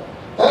setup.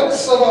 That is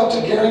set up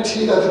to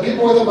guarantee that the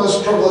people with the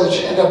most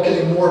privilege end up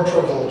getting more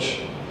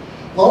privilege.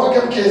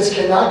 Low-income kids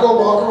cannot go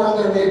walk around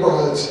their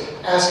neighborhoods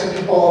asking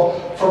people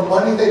for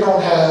money they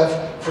don't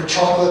have, for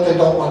chocolate they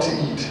don't want to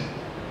eat.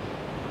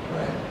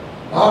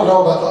 I don't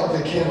know about the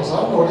ugly candles. I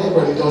don't know what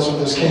anybody does with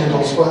those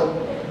candles, but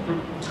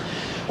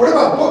what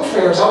about book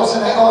fairs? I was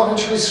in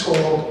elementary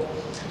school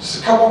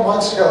just a couple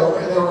months ago,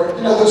 and there were,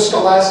 those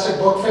scholastic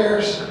book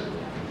fairs?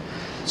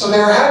 So they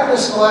were having a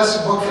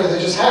scholastic book fair. They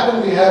just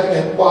happened to be having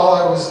it while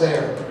I was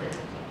there.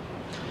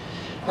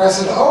 And I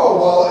said, oh,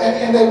 well,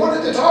 and they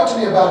wanted to talk to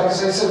me about it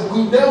because they said,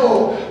 we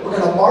know we're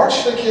going to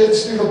march the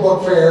kids through the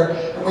book fair,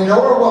 and we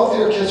know our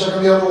wealthier kids are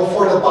going to be able to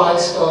afford to buy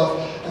stuff,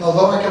 and the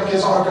low-income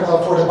kids aren't going to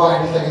afford to buy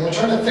anything, and they're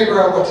trying to figure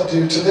out what to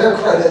do. To their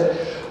credit,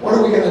 what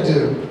are we going to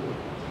do?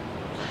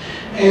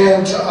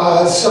 And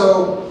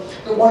so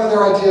one of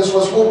their ideas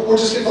was, we'll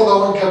just give the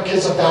low-income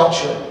kids a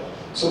voucher,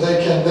 so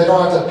they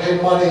don't have to pay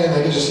money and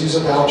they can just use a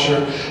voucher.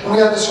 And we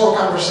had this whole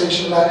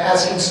conversation about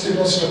asking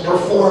students to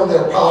perform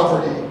their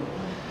poverty,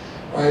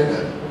 right?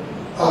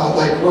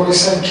 Like when we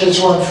send kids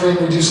who are on free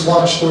and reduced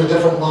lunch through a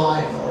different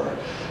line,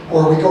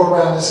 or we go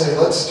around and say,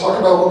 let's talk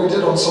about what we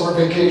did on summer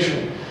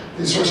vacation.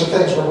 These sorts of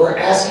things where we're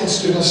asking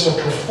students to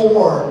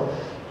perform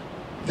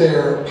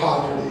their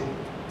poverty.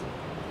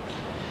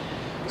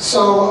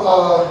 So,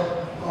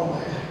 oh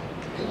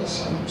my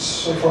goodness, I'm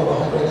so far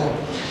behind right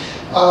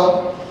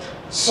now.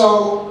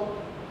 So,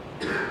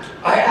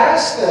 I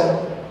asked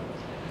them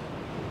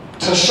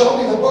to show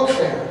me the book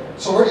fair.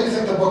 So where do you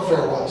think the book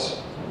fair was?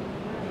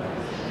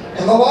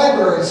 In the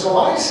library. So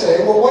I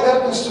say, well, what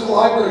happens to the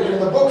library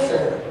during the book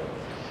fair?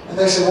 And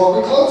they say, well,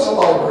 we close the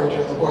library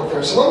during the book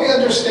fair. So let me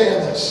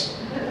understand this.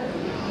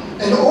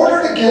 In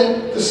order to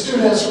get the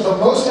students with the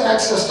most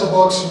access to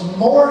books,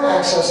 more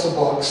access to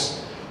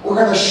books, we're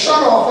going to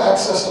shut off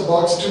access to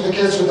books to the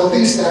kids with the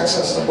least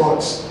access to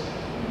books.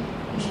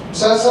 Does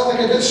that sound like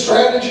a good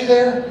strategy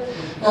there?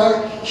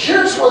 Now,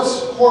 here's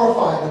what's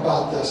horrifying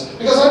about this,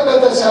 because I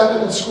bet this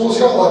happened in schools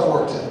y'all have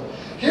worked in.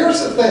 Here's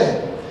the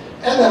thing,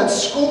 in that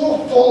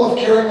school full of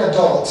caring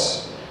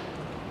adults,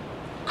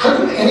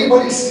 couldn't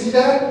anybody see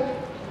that?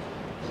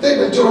 They've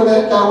been doing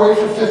that way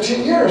for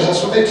 15 years.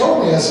 That's what they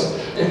told me. I said,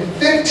 in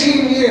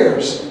 15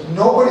 years,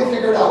 nobody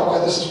figured out why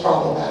this is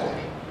problematic.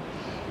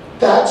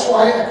 That's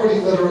why equity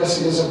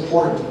literacy is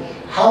important.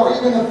 How are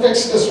you going to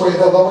fix this way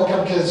that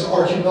low-income kids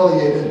are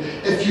humiliated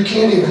if you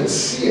can't even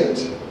see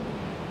it?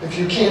 If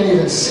you can't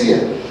even see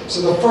it.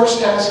 So the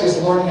first task is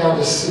learning how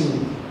to see.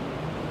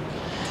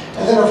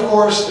 And then, of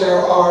course, there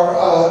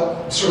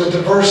are sort of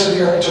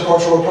diversity or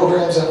intercultural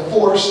programs that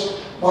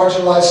force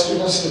marginalized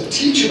students to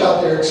teach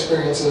about their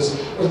experiences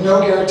with no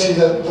guarantee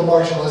that the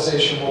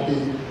marginalization will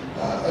be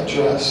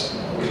addressed.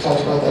 We've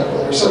talked about that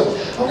earlier. So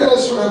I'm going to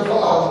sort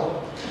of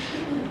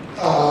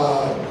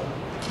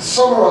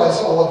summarize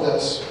all of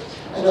this.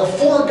 and the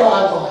 4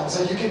 guidelines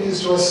that you can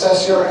use to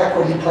assess your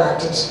equity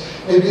practice.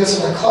 Maybe it's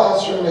in a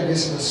classroom, maybe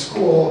it's in a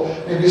school,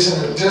 maybe it's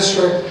in a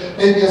district,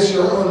 maybe it's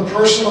your own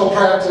personal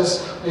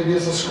practice, maybe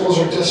it's the school's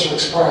or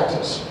district's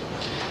practice.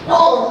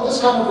 Now,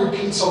 this kind of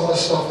repeats some of the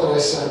stuff that I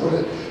said, but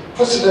it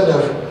puts it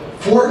into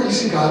 4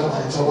 easy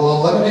guidelines that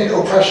will eliminate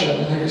oppression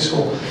in every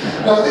school.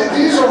 Now,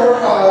 these are,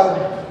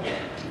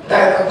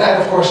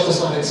 that of course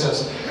does not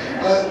exist.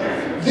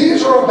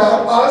 These are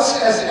about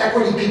us as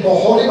equity people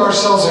holding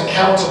ourselves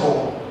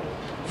accountable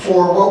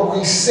for what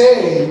we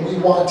say we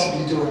want to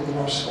be doing in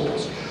our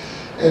schools.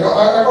 And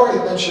I've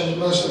already mentioned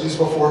most of these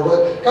before,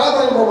 but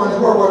guideline number 1,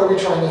 who or what are we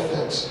trying to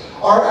fix?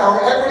 Are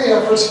our equity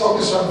efforts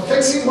focused on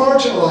fixing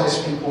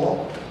marginalized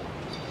people,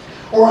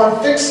 or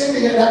on fixing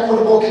the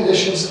inequitable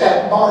conditions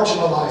that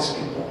marginalize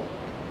people?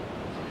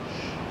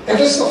 If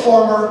it's the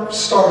former,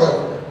 start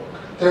over.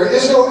 There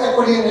is no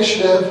equity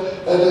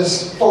initiative that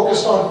is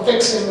focused on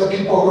fixing the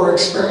people who are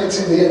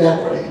experiencing the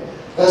inequity.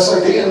 That's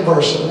like the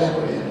inverse of an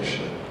equity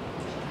initiative.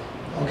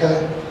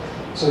 Okay?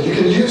 So you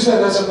can use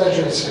that as a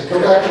measuring stick.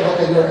 Go back and look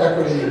at your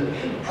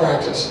equity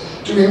practice.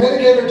 Do we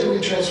mitigate or do we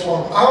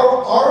transform?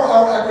 Are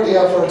our equity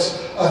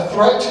efforts a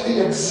threat to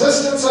the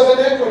existence of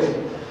inequity?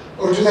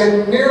 Or do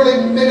they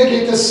merely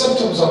mitigate the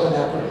symptoms of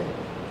inequity?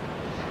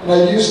 And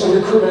I use the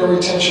recruitment and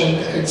retention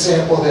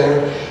example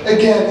there.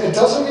 Again, it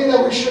doesn't mean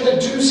that we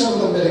shouldn't do some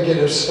of the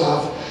mitigative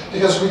stuff,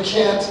 because we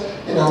can't,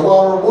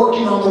 while we're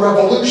working on the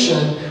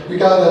revolution, we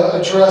got to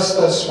address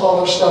the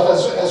smaller stuff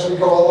as we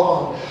go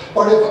along.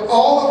 But if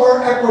all of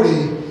our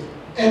equity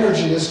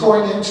energy is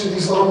going into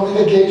these little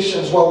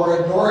mitigations while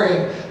we're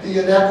ignoring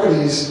the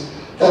inequities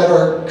that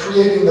are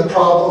creating the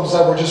problems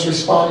that we're just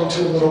responding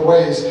to in little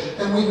ways,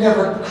 then we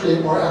never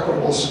create more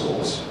equitable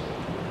schools.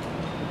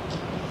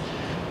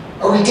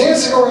 Are we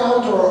dancing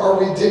around or are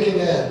we digging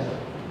in?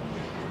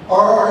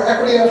 Are our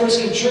equity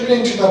efforts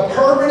contributing to the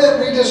permanent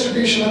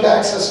redistribution of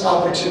access and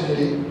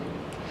opportunity?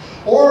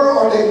 Or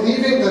are they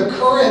leaving the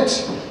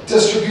current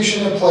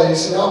distribution in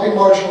place and helping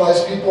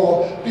marginalized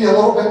people be a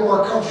little bit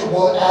more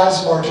comfortable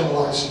as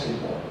marginalized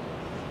people?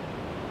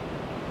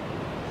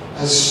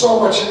 As so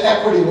much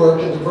equity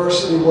work and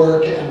diversity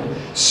work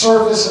and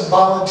service and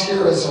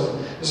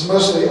volunteerism is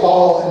mostly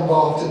all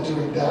involved in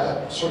doing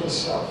that sort of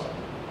stuff.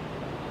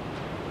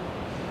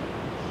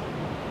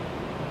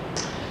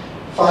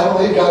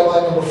 Finally,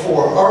 guideline number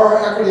 4. Are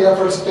our equity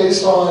efforts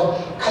based on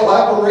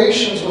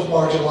collaborations with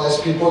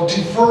marginalized people,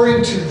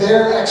 deferring to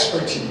their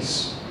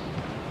expertise?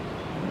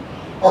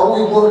 Are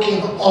we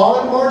working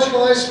on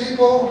marginalized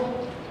people,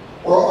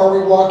 or are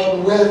we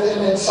walking with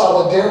and in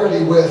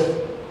solidarity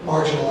with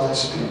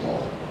marginalized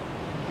people?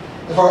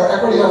 If our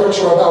equity efforts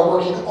are about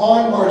working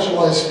on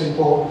marginalized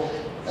people,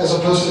 as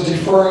opposed to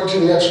deferring to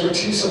the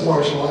expertise of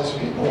marginalized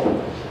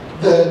people,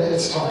 then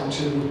it's time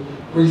to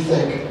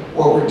rethink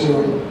what we're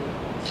doing.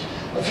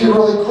 A few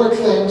really quick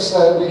things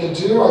that we could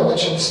do. I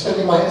mentioned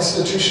spending my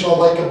institutional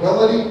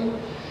likability.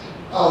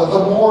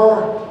 The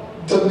more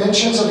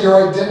dimensions of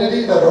your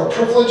identity that are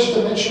privileged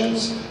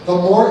dimensions, the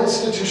more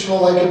institutional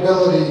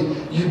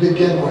likability you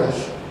begin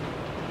with.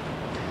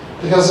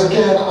 Because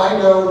again, I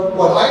know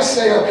what I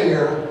say up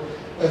here,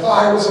 if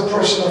I was a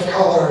person of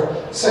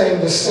color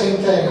saying the same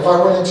thing, if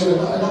I went into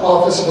an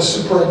office of a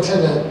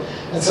superintendent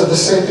and said the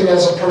same thing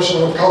as a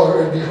person of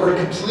color, it would be heard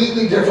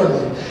completely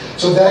differently.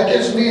 So that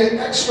gives me an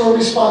extra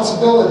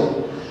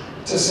responsibility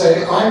to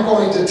say, I'm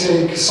going to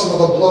take some of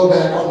the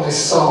blowback on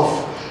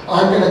myself.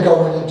 I'm going to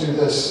go in and do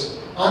this.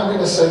 I'm going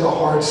to say the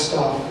hard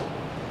stuff,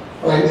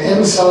 right?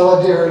 In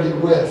solidarity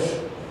with.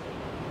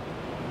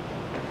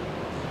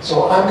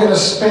 So I'm going to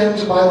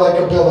spend my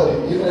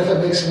likability, even if it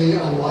makes me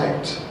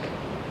unliked.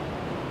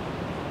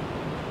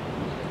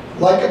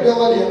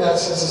 Likability in that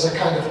sense is a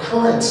kind of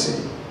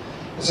currency.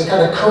 It's a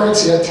kind of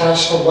currency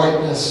attached to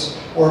whiteness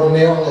or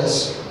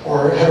maleness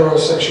or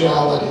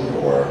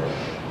heterosexuality or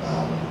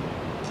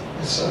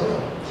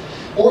etc.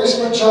 Always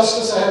put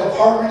justice ahead of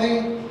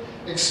harmony.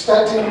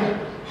 Expecting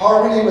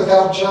harmony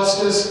without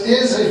justice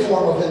is a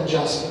form of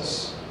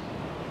injustice.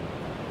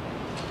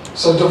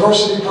 So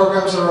diversity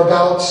programs are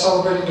about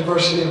celebrating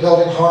diversity and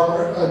building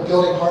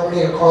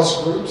harmony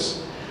across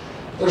groups.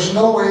 There's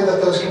no way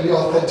that those can be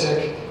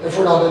authentic if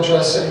we're not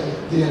addressing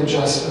the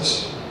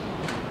injustice.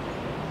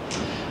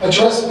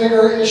 Address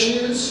bigger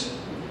issues.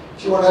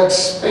 If you want to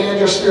expand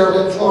your sphere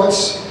of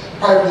influence,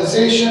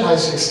 privatization,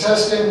 high-stakes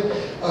testing,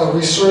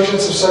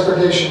 resurgence of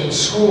segregation in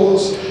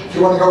schools. If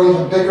you want to go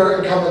even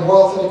bigger, income and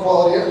wealth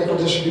inequality, unequal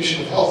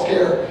distribution of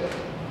healthcare.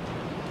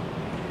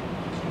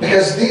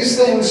 Because these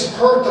things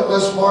hurt the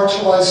most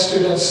marginalized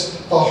students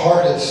the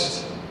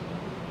hardest.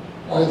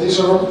 These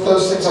are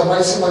those things that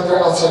might seem like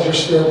they're outside your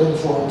sphere of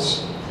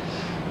influence.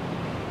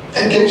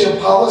 Engage in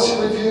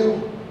policy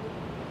review.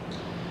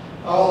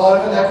 A lot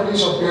of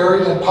inequities are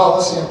buried in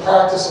policy and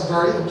practice in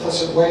very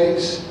implicit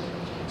ways.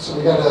 So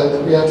we have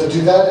to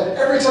do that. And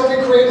every time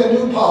we create a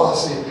new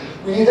policy,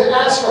 we need to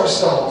ask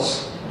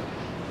ourselves,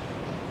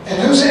 in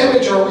whose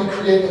image are we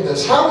creating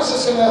this? How is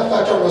this going to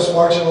affect our most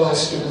marginalized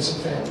students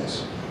and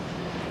families?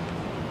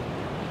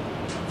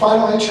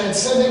 Finally,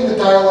 transcending the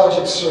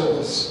dialogic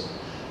service.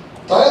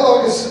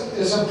 Dialogue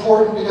is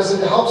important because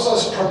it helps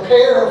us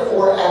prepare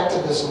for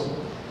activism.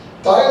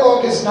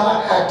 Dialogue is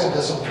not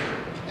activism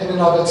in and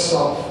of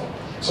itself.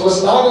 So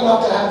it's not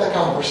enough to have the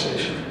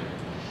conversation.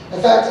 In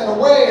fact, in a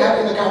way,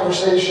 having the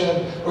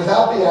conversation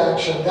without the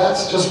action,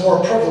 that's just more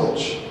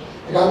privilege.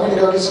 Like, I'm going to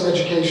go get some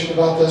education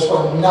about this,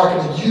 but I'm not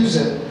going to use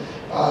it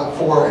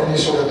for any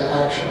sort of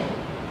action.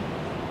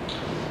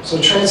 So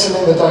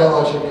transcending the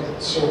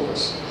dialogic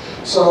surface.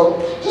 So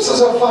just as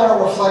a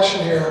final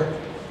reflection here,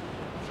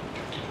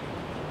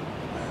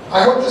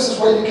 I hope this is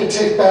what you can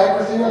take back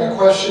with you and a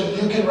question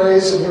you can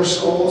raise in your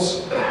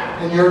schools,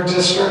 in your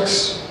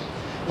districts.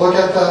 Look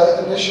at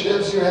the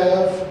initiatives you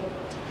have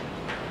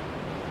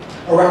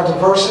around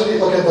diversity.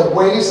 Look at the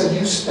ways that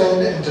you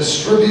spend and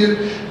distribute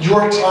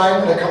your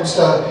time when it comes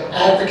to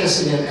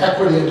advocacy and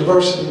equity and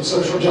diversity and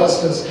social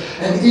justice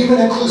and even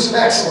inclusive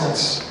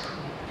excellence.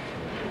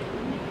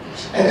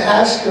 And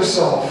ask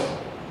yourself,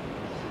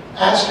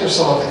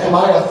 am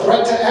I a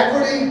threat to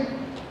equity?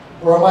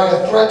 Or am I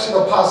a threat to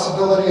the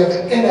possibility of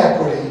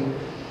inequity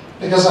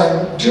because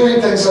I'm doing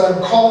things that I'm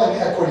calling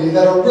equity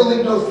that are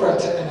really no threat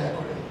to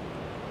inequity?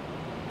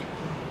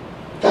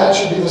 That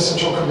should be the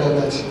central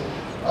commitment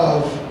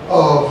of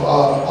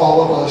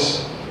all of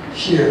us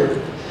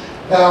here.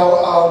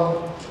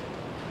 Now,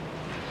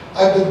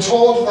 I've been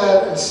told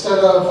that instead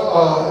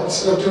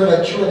of doing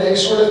a Q&A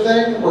sort of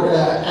thing, we're going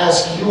to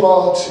ask you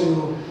all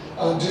to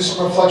do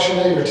some reflection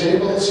at your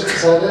tables.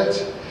 Is that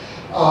it?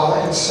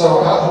 And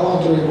so, how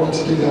long do we want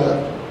to do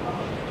that?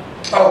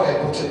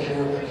 Okay, we'll take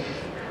care of it.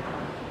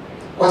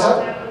 What's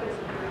that?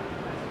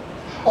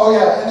 Oh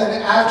yeah, and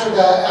then after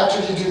that,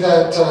 after you do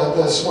that,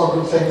 the small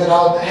group thing, then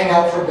I'll hang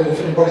out for a bit if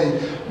anybody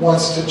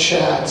wants to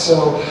chat.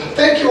 So,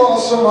 thank you all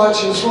so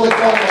much. It was really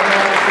fun.